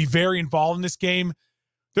Rams would be very involved in this game.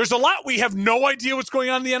 There's a lot. We have no idea what's going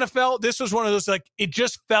on in the NFL. This was one of those, it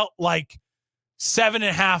just felt like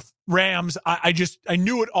 7.5 Rams. I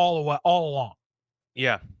knew it all along.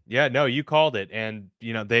 Yeah, no, you called it. And,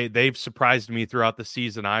 they've surprised me throughout the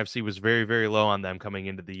season. I obviously was very, very low on them coming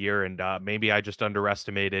into the year. And maybe I just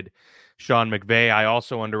underestimated Sean McVay. I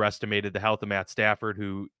also underestimated the health of Matt Stafford,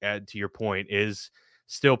 who, to your point, is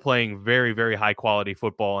still playing very, very high quality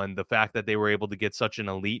football. And the fact that they were able to get such an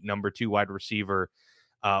elite number 2 wide receiver,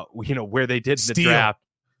 where they did the draft,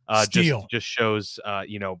 just shows,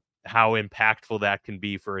 how impactful that can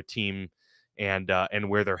be for a team and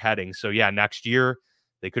where they're heading. So yeah, next year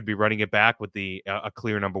they could be running it back with a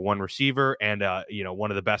clear number 1 receiver and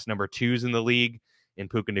one of the best number 2s in the league in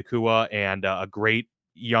Puka Nacua and a great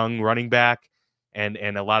young running back and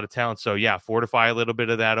a lot of talent. So yeah, fortify a little bit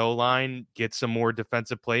of that O-line, get some more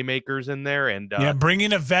defensive playmakers in there, and bring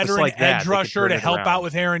in a veteran edge rusher to help out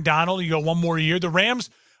with Aaron Donald. You go one more year. The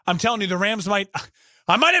Rams, I'm telling you, the Rams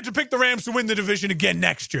I might have to pick the Rams to win the division again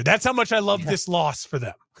next year. That's how much I love this loss for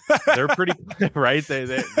them. They're pretty right. They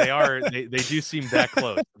do seem that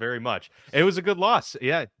close, very much. It was a good loss.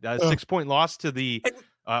 Yeah, 6-point loss to the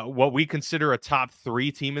what we consider a top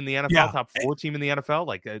 3 team in the NFL, top 4 team in the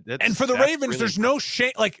NFL. And for the Ravens, really there's no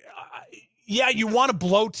shame. You want to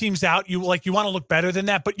blow teams out. You want to look better than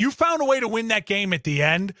that, but you found a way to win that game at the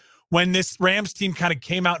end when this Rams team kind of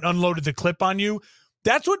came out and unloaded the clip on you.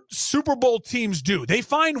 That's what Super Bowl teams do. They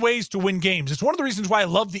find ways to win games. It's one of the reasons why I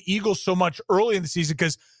love the Eagles so much early in the season,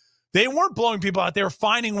 because they weren't blowing people out. They were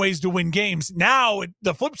finding ways to win games. Now,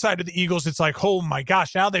 the flip side of the Eagles, it's like, oh my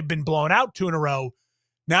gosh, now they've been blown out 2 in a row.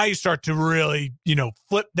 Now you start to really,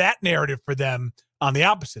 flip that narrative for them on the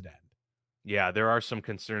opposite end. Yeah, there are some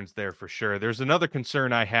concerns there for sure. There's another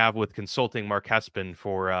concern I have with consulting Mark Hespin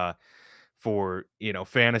for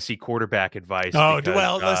fantasy quarterback advice. Because,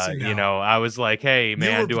 listen, I was like, hey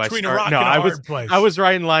man, do I start? No, I was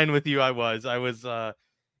right in line with you. I was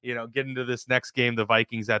getting to this next game, the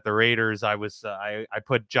Vikings at the Raiders. I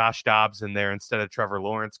put Josh Dobbs in there instead of Trevor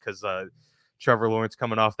Lawrence because Trevor Lawrence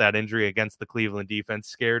coming off that injury against the Cleveland defense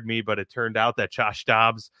scared me, but it turned out that Josh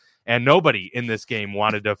Dobbs and nobody in this game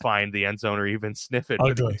wanted to find the end zone or even sniff it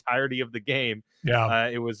for the entirety of the game. Yeah,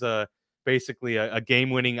 it was basically a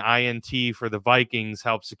game-winning INT for the Vikings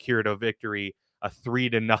helped secure a victory, a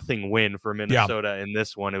 3-0 win for Minnesota in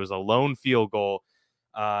this one. It was a lone field goal.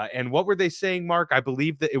 And what were they saying, Mark? I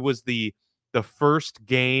believe that it was the first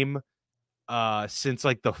game since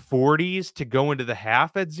the 40s to go into the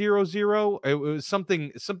half at 0-0. It was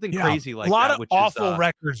something crazy like that. A lot of which awful is,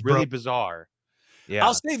 records, really bizarre. Yeah,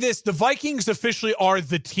 I'll say this. The Vikings officially are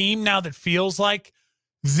the team now that feels like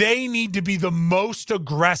they need to be the most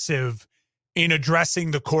aggressive in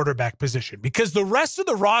addressing the quarterback position, because the rest of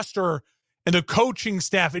the roster and the coaching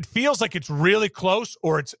staff, it feels like it's really close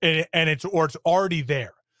or it's already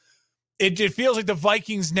there. It feels like the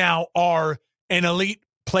Vikings now are an elite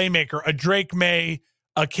playmaker, a Drake May,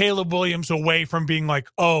 a Caleb Williams away from being like,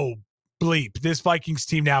 oh, bleep, this Vikings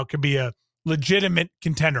team now could be a legitimate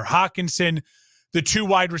contender. Hawkinson, the 2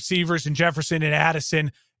 wide receivers in Jefferson and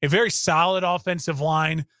Addison, a very solid offensive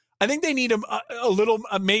line. I think they need a little,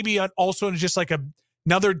 maybe also just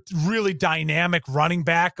another really dynamic running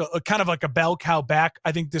back, kind of like a bell cow back.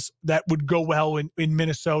 I think that would go well in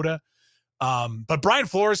Minnesota. But Brian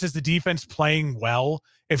Flores has the defense playing well.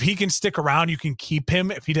 If he can stick around, you can keep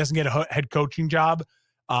him if he doesn't get a head coaching job.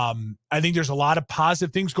 I think there's a lot of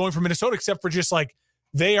positive things going for Minnesota, except for just like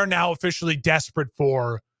they are now officially desperate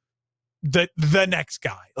for the next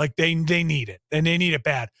guy. Like they need it, and they need it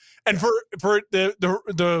bad. And for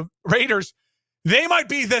the Raiders, they might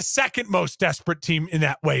be the second most desperate team in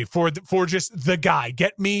that way for just the guy.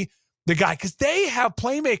 Get me the guy, because they have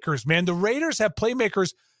playmakers, man. The Raiders have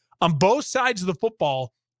playmakers on both sides of the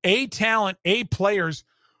football, A talent, A players.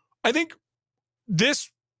 I think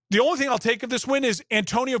the only thing I'll take of this win is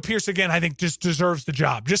Antonio Pierce again. I think just deserves the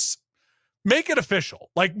job. Just make it official.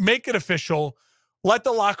 Like, make it official. Let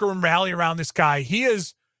the locker room rally around this guy. He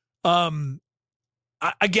is,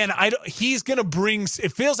 he's going to bring,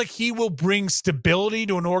 it feels like he will bring stability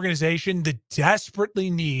to an organization that desperately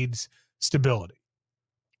needs stability.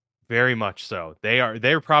 Very much so.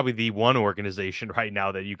 They're probably the one organization right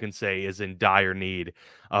now that you can say is in dire need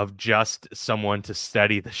of just someone to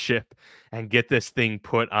steady the ship and get this thing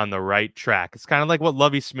put on the right track. It's kind of like what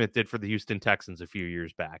Lovie Smith did for the Houston Texans a few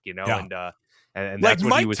years back, you know, yeah. and like that's what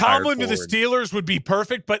Mike he was Tomlin to the for. Steelers would be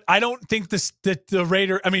perfect, but I don't think the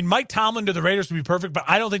Raiders. I mean, Mike Tomlin to the Raiders would be perfect, but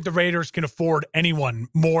I don't think the Raiders can afford anyone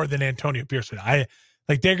more than Antonio Pierce.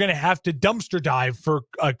 They're going to have to dumpster dive for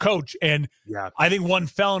a coach, and I think one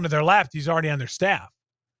fell into their lap. He's already on their staff.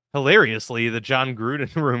 Hilariously, the John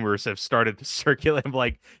Gruden rumors have started to circulate,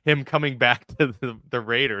 like him coming back to the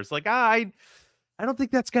Raiders. Like, I don't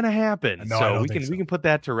think that's going to happen. No, so we can put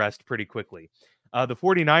that to rest pretty quickly. The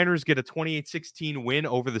 49ers get a 28-16 win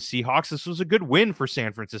over the Seahawks. This was a good win for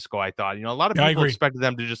San Francisco, I thought. You know, a lot of people expected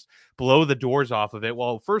them to just blow the doors off of it.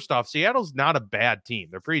 Well, first off, Seattle's not a bad team.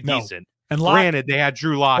 They're pretty decent. And granted, they had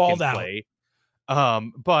Drew Lock in play.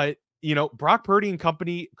 But, you know, Brock Purdy and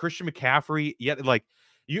company, Christian McCaffrey,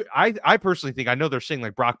 I personally think, I know they're saying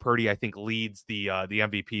like Brock Purdy, I think leads the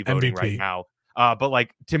MVP voting right now. But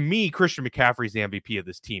like, to me, Christian McCaffrey is the MVP of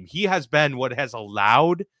this team. He has been what has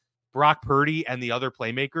allowed Brock Purdy and the other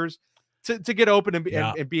playmakers to get open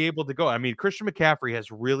and be able to go. I mean, Christian McCaffrey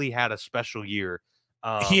has really had a special year.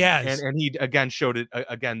 He has. And he, again, showed it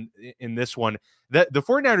again in this one. The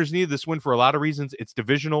 49ers needed this win for a lot of reasons. It's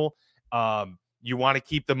divisional. You want to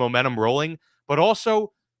keep the momentum rolling. But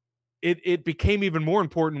also, it became even more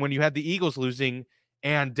important when you had the Eagles losing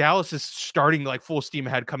and Dallas is starting like full steam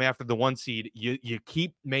ahead, come after the 1 seed. You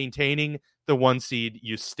keep maintaining the 1 seed.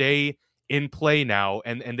 You stay in play now,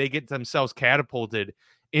 and they get themselves catapulted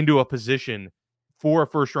into a position for a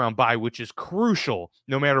first-round bye, which is crucial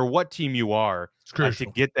no matter what team you are to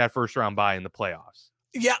get that first-round bye in the playoffs.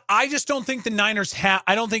 Yeah, I just don't think the Niners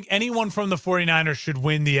I don't think anyone from the 49ers should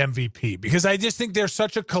win the MVP, because I just think they're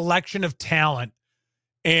such a collection of talent,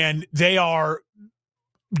 and they are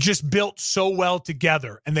just built so well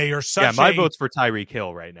together, and they are such. Yeah, my vote's for Tyreek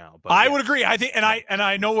Hill right now. But I would agree. I think, and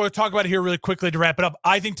I know we'll talk about it here really quickly to wrap it up.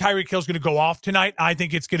 I think Tyreek Hill's going to go off tonight. I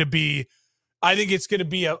think it's going to be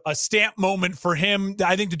a stamp moment for him.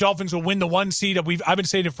 I think the Dolphins will win the 1 seed. I've been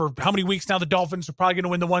saying it for how many weeks now? The Dolphins are probably going to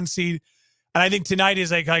win the 1 seed, and I think tonight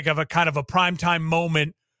is like a kind of a primetime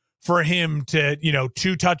moment for him to,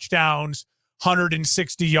 2 touchdowns,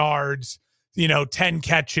 160 yards, 10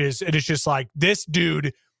 catches. And it's just like, this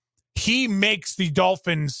dude, he makes the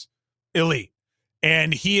Dolphins elite,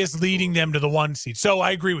 and he is leading them to the 1 seed. So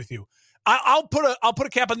I agree with you. I'll put a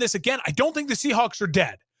cap on this again. I don't think the Seahawks are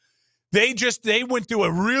dead. They went through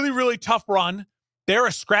a really, really tough run. They're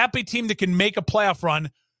a scrappy team that can make a playoff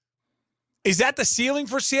run. Is that the ceiling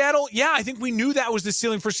for Seattle? Yeah, I think we knew that was the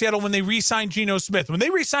ceiling for Seattle when they re-signed Geno Smith. When they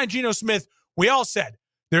re-signed Geno Smith, we all said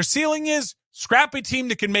their ceiling is scrappy team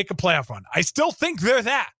that can make a playoff run. I still think they're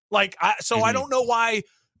that. I don't know why.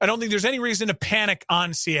 I don't think there's any reason to panic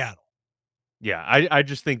on Seattle. Yeah, I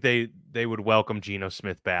just think they would welcome Geno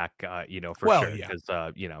Smith back, for sure. Yeah.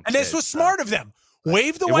 Because, and this was smart of them.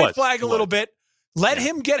 Wave the white flag a little bit. Let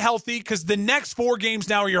him get healthy, because the next 4 games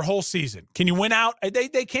now are your whole season. Can you win out?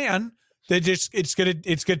 They can. It's gonna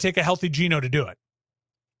take a healthy Geno to do it.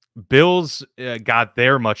 Bills got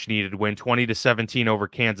their much needed win, 20-17 over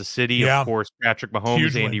Kansas City. Yeah. Of course, Patrick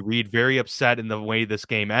Mahomes, Andy Reid, very upset in the way this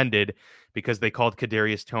game ended because they called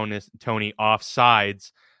Kadarius Toney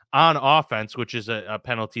offsides on offense, which is a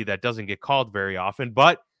penalty that doesn't get called very often.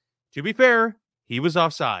 But to be fair, he was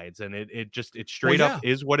offsides, and it straight up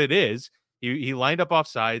is what it is. He lined up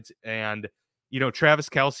offsides, and Travis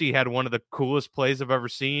Kelce had one of the coolest plays I've ever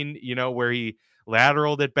seen. Where he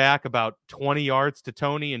lateraled it back about 20 yards to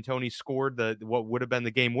Toney, and Toney scored what would have been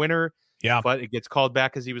the game winner. Yeah, but it gets called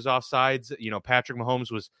back because he was offsides. Patrick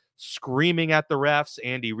Mahomes was screaming at the refs.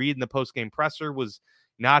 Andy Reid in the post-game presser was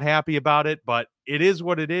not happy about it, but it is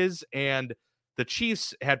what it is. And the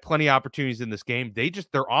Chiefs had plenty of opportunities in this game.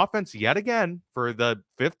 Their offense, yet again, for the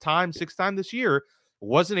 5th time, 6th time this year,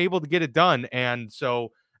 wasn't able to get it done. And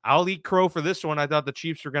so I'll eat crow for this one. I thought the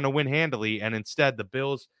Chiefs were going to win handily, and instead the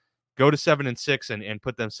Bills go to 7-6 and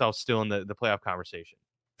put themselves still in the playoff conversation.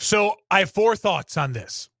 So I have 4 thoughts on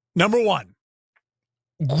this. Number one,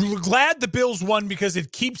 glad the Bills won because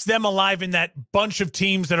it keeps them alive in that bunch of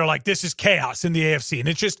teams that are like, this is chaos in the AFC. And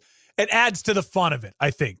it adds to the fun of it, I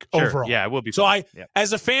think, sure. overall. Yeah, it will be so fun.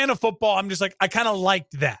 As a fan of football, I'm just like, I kind of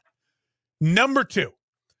liked that. Number 2,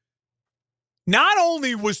 not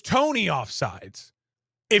only was Tony offsides,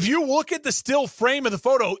 if you look at the still frame of the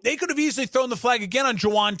photo, they could have easily thrown the flag again on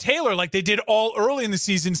Jawan Taylor like they did all early in the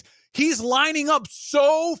seasons. He's lining up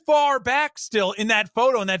so far back still in that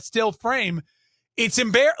photo, in that still frame. It's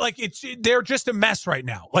they're just a mess right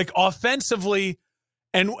now, like offensively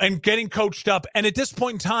and getting coached up. And at this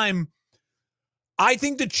point in time, I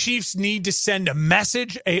think the Chiefs need to send a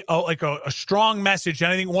message, a strong message.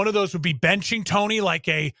 And I think one of those would be benching Tony like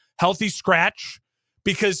a healthy scratch,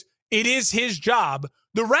 because it is his job.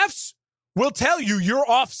 The refs will tell you you're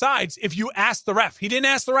offsides if you ask the ref. He didn't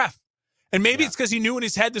ask the ref. And maybe it's because he knew in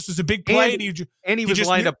his head this was a big play. And he was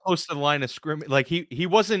lined up close to the line of scrimmage. Like he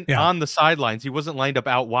wasn't on the sidelines. He wasn't lined up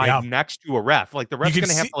out wide next to a ref. Like the ref's going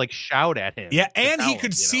to have to like shout at him. Yeah, and he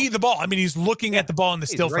could see the ball. I mean, he's looking at the ball in the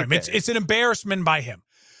still frame. It's an embarrassment by him.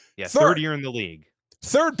 Yeah, third year in the league.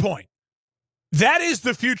 Third point. That is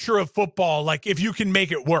the future of football. Like if you can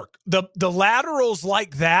make it work. The laterals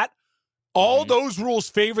like that, all those rules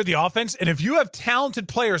favor the offense. And if you have talented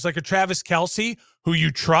players like a Travis Kelce who you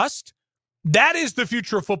trust, that is the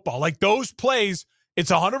future of football. Like those plays, it's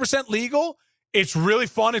 100% legal. It's really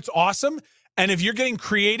fun. It's awesome. And if you're getting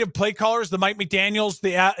creative play callers, the Mike McDaniels,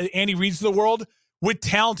 the Andy Reids of the world, with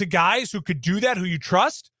talented guys who could do that, who you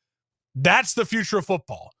trust, that's the future of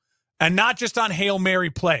football. And not just on Hail Mary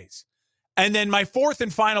plays. And then my 4th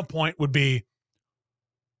and final point would be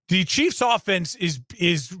the Chiefs offense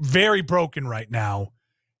is very broken right now.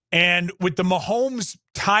 And with the Mahomes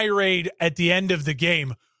tirade at the end of the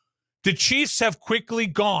game, the Chiefs have quickly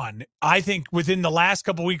gone, I think, within the last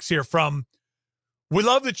couple weeks here from, we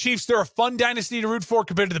love the Chiefs, they're a fun dynasty to root for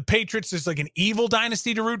compared to the Patriots. It's like an evil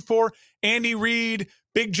dynasty to root for. Andy Reid,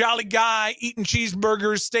 big jolly guy, eating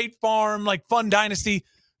cheeseburgers, State Farm, like fun dynasty.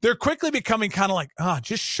 They're quickly becoming kind of like,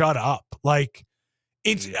 just shut up. Like,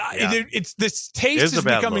 it's this taste is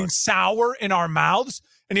becoming sour in our mouths,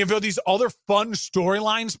 and you have all these other fun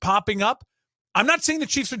storylines popping up. I'm not saying the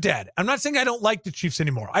Chiefs are dead. I'm not saying I don't like the Chiefs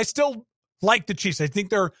anymore. I still like the Chiefs. I think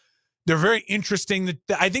they're very interesting.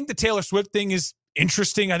 I think the Taylor Swift thing is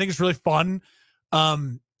interesting. I think it's really fun.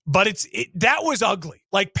 But that was ugly.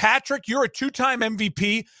 Like, Patrick, you're a 2-time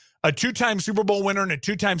MVP, a 2-time Super Bowl winner, and a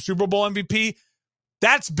 2-time Super Bowl MVP.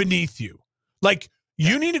 That's beneath you. Like,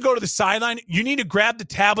 you need to go to the sideline. You need to grab the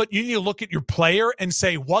tablet. You need to look at your player and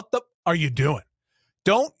say, what the are you doing?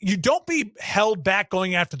 Don't be held back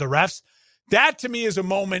going after the refs. That, to me, is a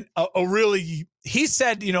moment, he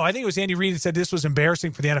said, I think it was Andy Reid that said this was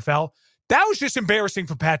embarrassing for the NFL. That was just embarrassing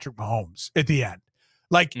for Patrick Mahomes at the end.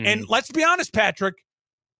 Like, and let's be honest, Patrick,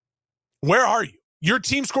 where are you? Your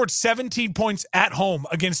team scored 17 points at home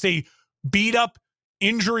against a beat-up,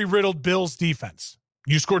 injury-riddled Bills defense.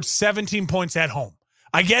 You scored 17 points at home.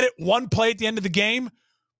 I get it, one play at the end of the game,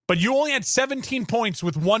 but you only had 17 points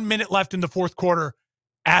with 1 minute left in the fourth quarter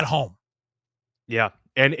at home. Yeah.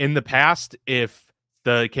 And in the past, if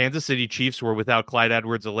the Kansas City Chiefs were without Clyde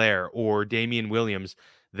Edwards-Helaire or Damian Williams,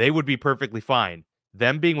 they would be perfectly fine.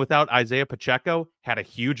 Them being without Isaiah Pacheco had a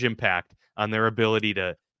huge impact on their ability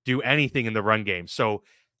to do anything in the run game. So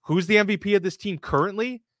who's the MVP of this team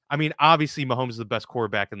currently? I mean, obviously Mahomes is the best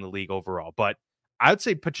quarterback in the league overall, but I would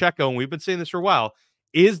say Pacheco, and we've been saying this for a while,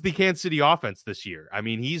 is the Kansas City offense this year. I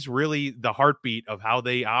mean, he's really the heartbeat of how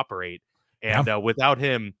they operate. And without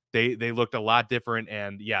him, they looked a lot different.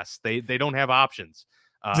 And yes, they don't have options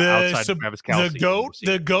outside of Travis Kelce.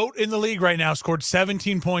 The GOAT in the league right now scored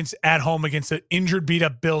 17 points at home against an injured,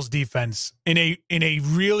 beat-up Bills defense in a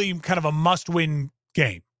really kind of a must-win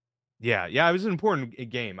game. Yeah, it was an important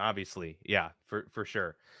game, obviously. Yeah, for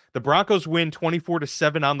sure. The Broncos win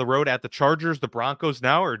 24-7 on the road at the Chargers. The Broncos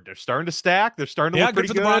now they're starting to stack. They're starting to look pretty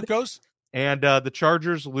good. The Broncos. And the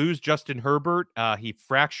Chargers lose Justin Herbert. He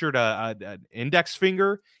fractured an index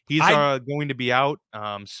finger. He's going to be out.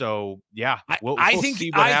 So, yeah, we'll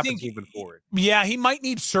see what happens moving forward. Yeah, he might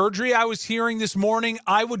need surgery, I was hearing this morning.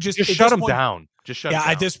 I would just shut him down. Just shut him down.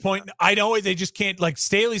 At this point, I know they just can't. Like,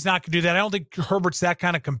 Staley's not going to do that. I don't think Herbert's that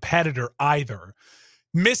kind of competitor either.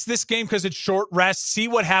 Miss this game because it's short rest. See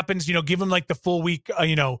what happens. Give him like the full week,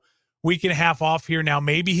 week and a half off here now.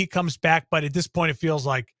 Maybe he comes back, but at this point, it feels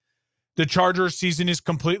like the Chargers season is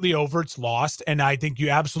completely over. It's lost. And I think you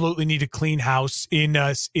absolutely need to clean house in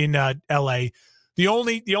LA. The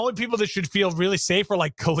only people that should feel really safe are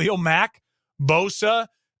like Khalil Mack, Bosa,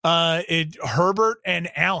 Herbert, and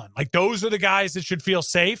Allen. Like those are the guys that should feel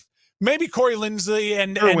safe. Maybe Corey Linsley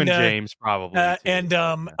and James probably and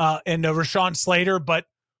Rashawn Slater, but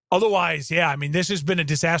otherwise, yeah. I mean, this has been a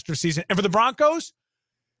disaster season. And for the Broncos,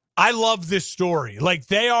 I love this story. Like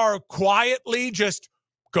they are quietly just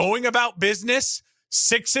going about business,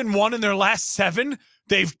 6-1 in their last 7.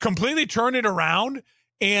 They've completely turned it around.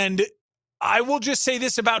 And I will just say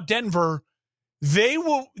this about Denver.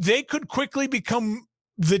 They could quickly become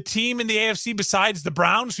the team in the AFC besides the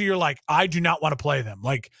Browns who you're like, I do not want to play them.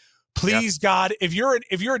 Like, please, God, if you're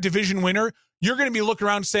a division winner, you're going to be looking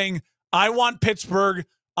around saying, I want Pittsburgh.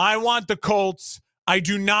 I want the Colts. I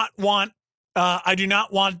do not want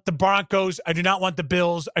the Broncos. I do not want the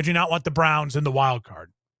Bills. I do not want the Browns in the wild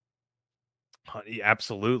card.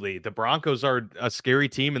 Absolutely. The Broncos are a scary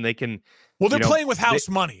team, and they can. Well, they're playing with house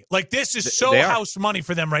money. Like this is so house money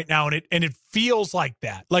for them right now, and it feels like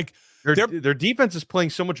that. Like their defense is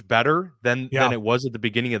playing so much better than it was at the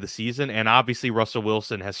beginning of the season, and obviously Russell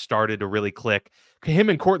Wilson has started to really click. Him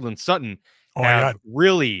and Cortland Sutton have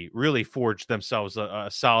really, really forged themselves a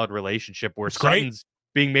solid relationship where Sutton's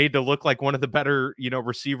being made to look like one of the better,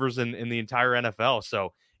 receivers in the entire NFL.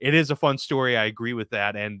 So it is a fun story. I agree with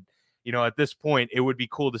that. And, at this point, it would be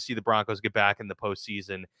cool to see the Broncos get back in the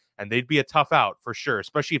postseason, and they'd be a tough out for sure,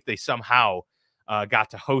 especially if they somehow got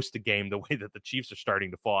to host a game the way that the Chiefs are starting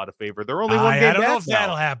to fall out of favor. They're only one game back. I don't know if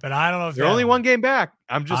that'll happen. I don't know if they're only one game back.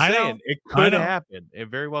 I'm just saying it could happen. It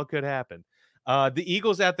very well could happen. The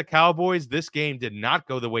Eagles at the Cowboys. This game did not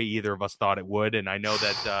go the way either of us thought it would, and I know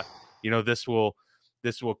that this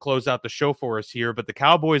will close out the show for us here. But the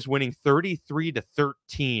Cowboys winning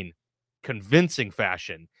 33-13, convincing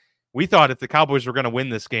fashion. We thought if the Cowboys were going to win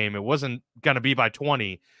this game, it wasn't going to be by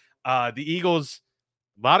 20. The Eagles,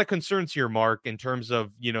 a lot of concerns here, Mark, in terms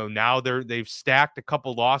of, now they've stacked a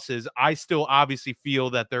couple losses. I still obviously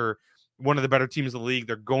feel that they're one of the better teams in the league.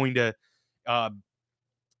 They're going to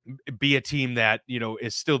be a team that,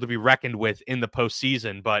 is still to be reckoned with in the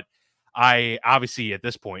postseason. But I obviously at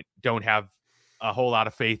this point don't have a whole lot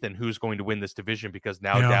of faith in who's going to win this division, because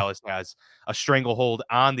now Dallas has a stranglehold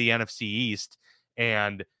on the NFC East.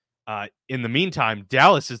 And in the meantime,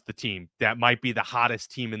 Dallas is the team that might be the hottest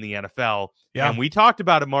team in the NFL. Yeah. And we talked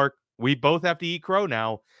about it, Mark. We both have to eat crow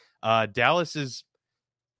now. Dallas is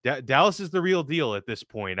the real deal at this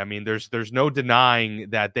point. I mean, there's no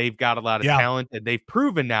denying that they've got a lot of talent, and they've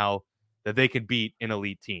proven now that they can beat an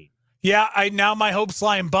elite team. Yeah, now my hopes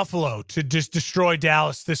lie in Buffalo to just destroy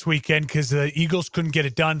Dallas this weekend, because the Eagles couldn't get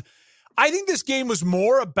it done. I think this game was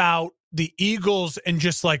more about the Eagles and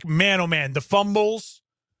just like, man, oh man, the fumbles.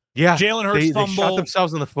 Yeah, Jalen Hurts fumbled. They shot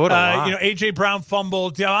themselves in the foot a lot. AJ Brown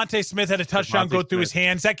fumbled. Devontae Smith had a touchdown go through his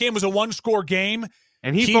hands. That game was a one-score game,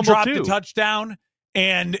 and he dropped the touchdown,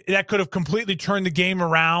 and that could have completely turned the game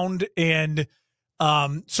around. And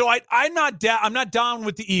so I'm not down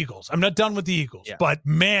with the Eagles. I'm not done with the Eagles. Yeah. But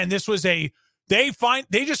man, this was they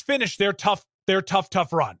just finished their tough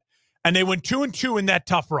run, and they went 2-2 in that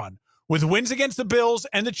tough run with wins against the Bills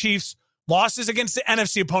and the Chiefs. Losses against the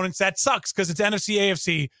NFC opponents. That sucks because it's NFC,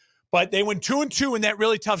 AFC. But they went 2-2 in that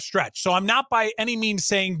really tough stretch. So I'm not by any means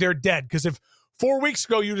saying they're dead, because if 4 weeks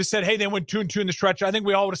ago you would have said, hey, they went 2-2 in the stretch, I think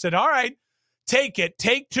we all would have said, all right, take it.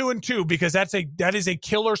 Take 2-2, because that is a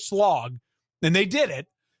killer slog. And they did it.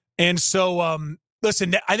 And so,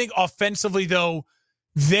 listen, I think offensively, though,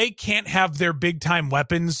 they can't have their big-time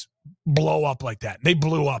weapons blow up like that. They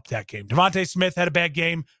blew up that game. Devontae Smith had a bad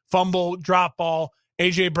game, fumble, drop ball.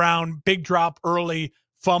 AJ Brown, big drop early,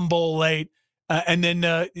 fumble late, and then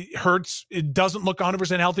Hurts, it doesn't look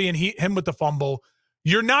 100% healthy, and him with the fumble.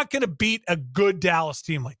 You're not going to beat a good Dallas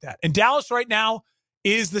team like that. And Dallas right now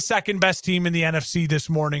is the second best team in the NFC this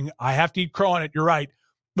morning. I have to eat crow on it. You're right.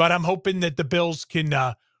 But I'm hoping that the Bills can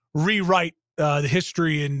rewrite the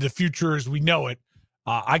history and the future as we know it.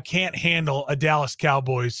 I can't handle a Dallas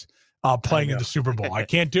Cowboys playing in the Super Bowl. I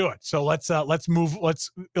can't do it. So let's move. Let's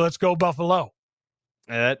go Buffalo.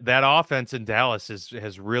 That offense in Dallas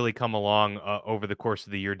has really come along over the course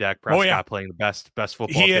of the year. Dak Prescott playing the best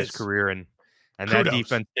football of his career, and that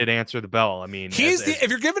defense did answer the bell. I mean, if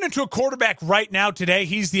you're giving it to a quarterback right now today,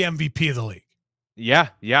 he's the MVP of the league. Yeah,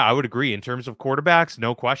 I would agree. In terms of quarterbacks,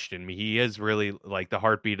 no question. I mean, he is really like the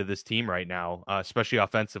heartbeat of this team right now, especially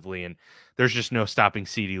offensively. And there's just no stopping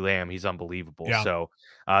CeeDee Lamb. He's unbelievable. Yeah. So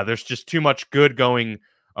there's just too much good going,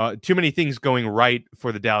 too many things going right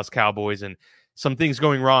for the Dallas Cowboys, and some things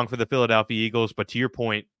going wrong for the Philadelphia Eagles. But to your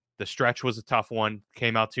point, The stretch was a tough one.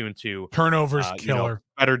 Came out 2-2. Turnovers killer.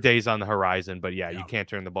 Better days on the horizon, but yeah, you can't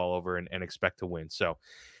turn the ball over and expect to win. So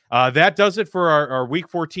that does it for our Week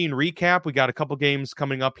 14 recap. We got a couple games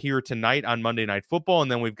coming up here tonight on Monday Night Football,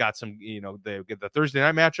 and then we've got some, the Thursday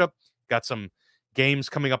night matchup. Got some games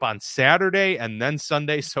coming up on Saturday and then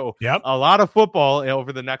Sunday. So a lot of football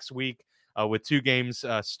over the next week with 2 games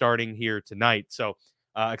starting here tonight. So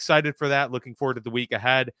excited for that. Looking forward to the week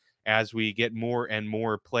ahead as we get more and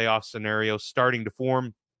more playoff scenarios starting to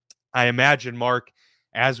form. I imagine, Mark,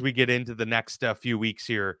 as we get into the next few weeks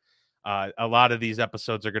here, a lot of these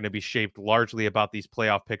episodes are going to be shaped largely about these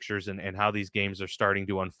playoff pictures and how these games are starting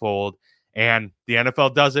to unfold. And the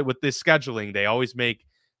NFL does it with this scheduling. They always make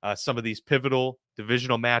some of these pivotal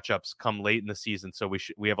divisional matchups come late in the season. So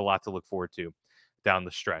we have a lot to look forward to down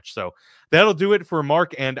the stretch. So that'll do it for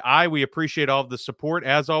Mark and I. We appreciate all of the support.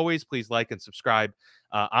 As always, please like and subscribe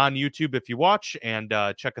on YouTube if you watch, and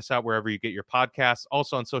check us out wherever you get your podcasts.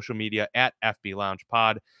 Also on social media at FB Lounge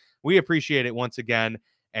Pod. We appreciate it once again.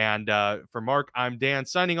 And for Mark, I'm Dan,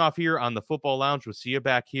 signing off here on the Football Lounge. We'll see you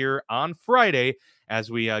back here on Friday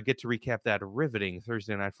as we get to recap that riveting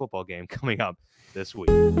Thursday night football game coming up this week.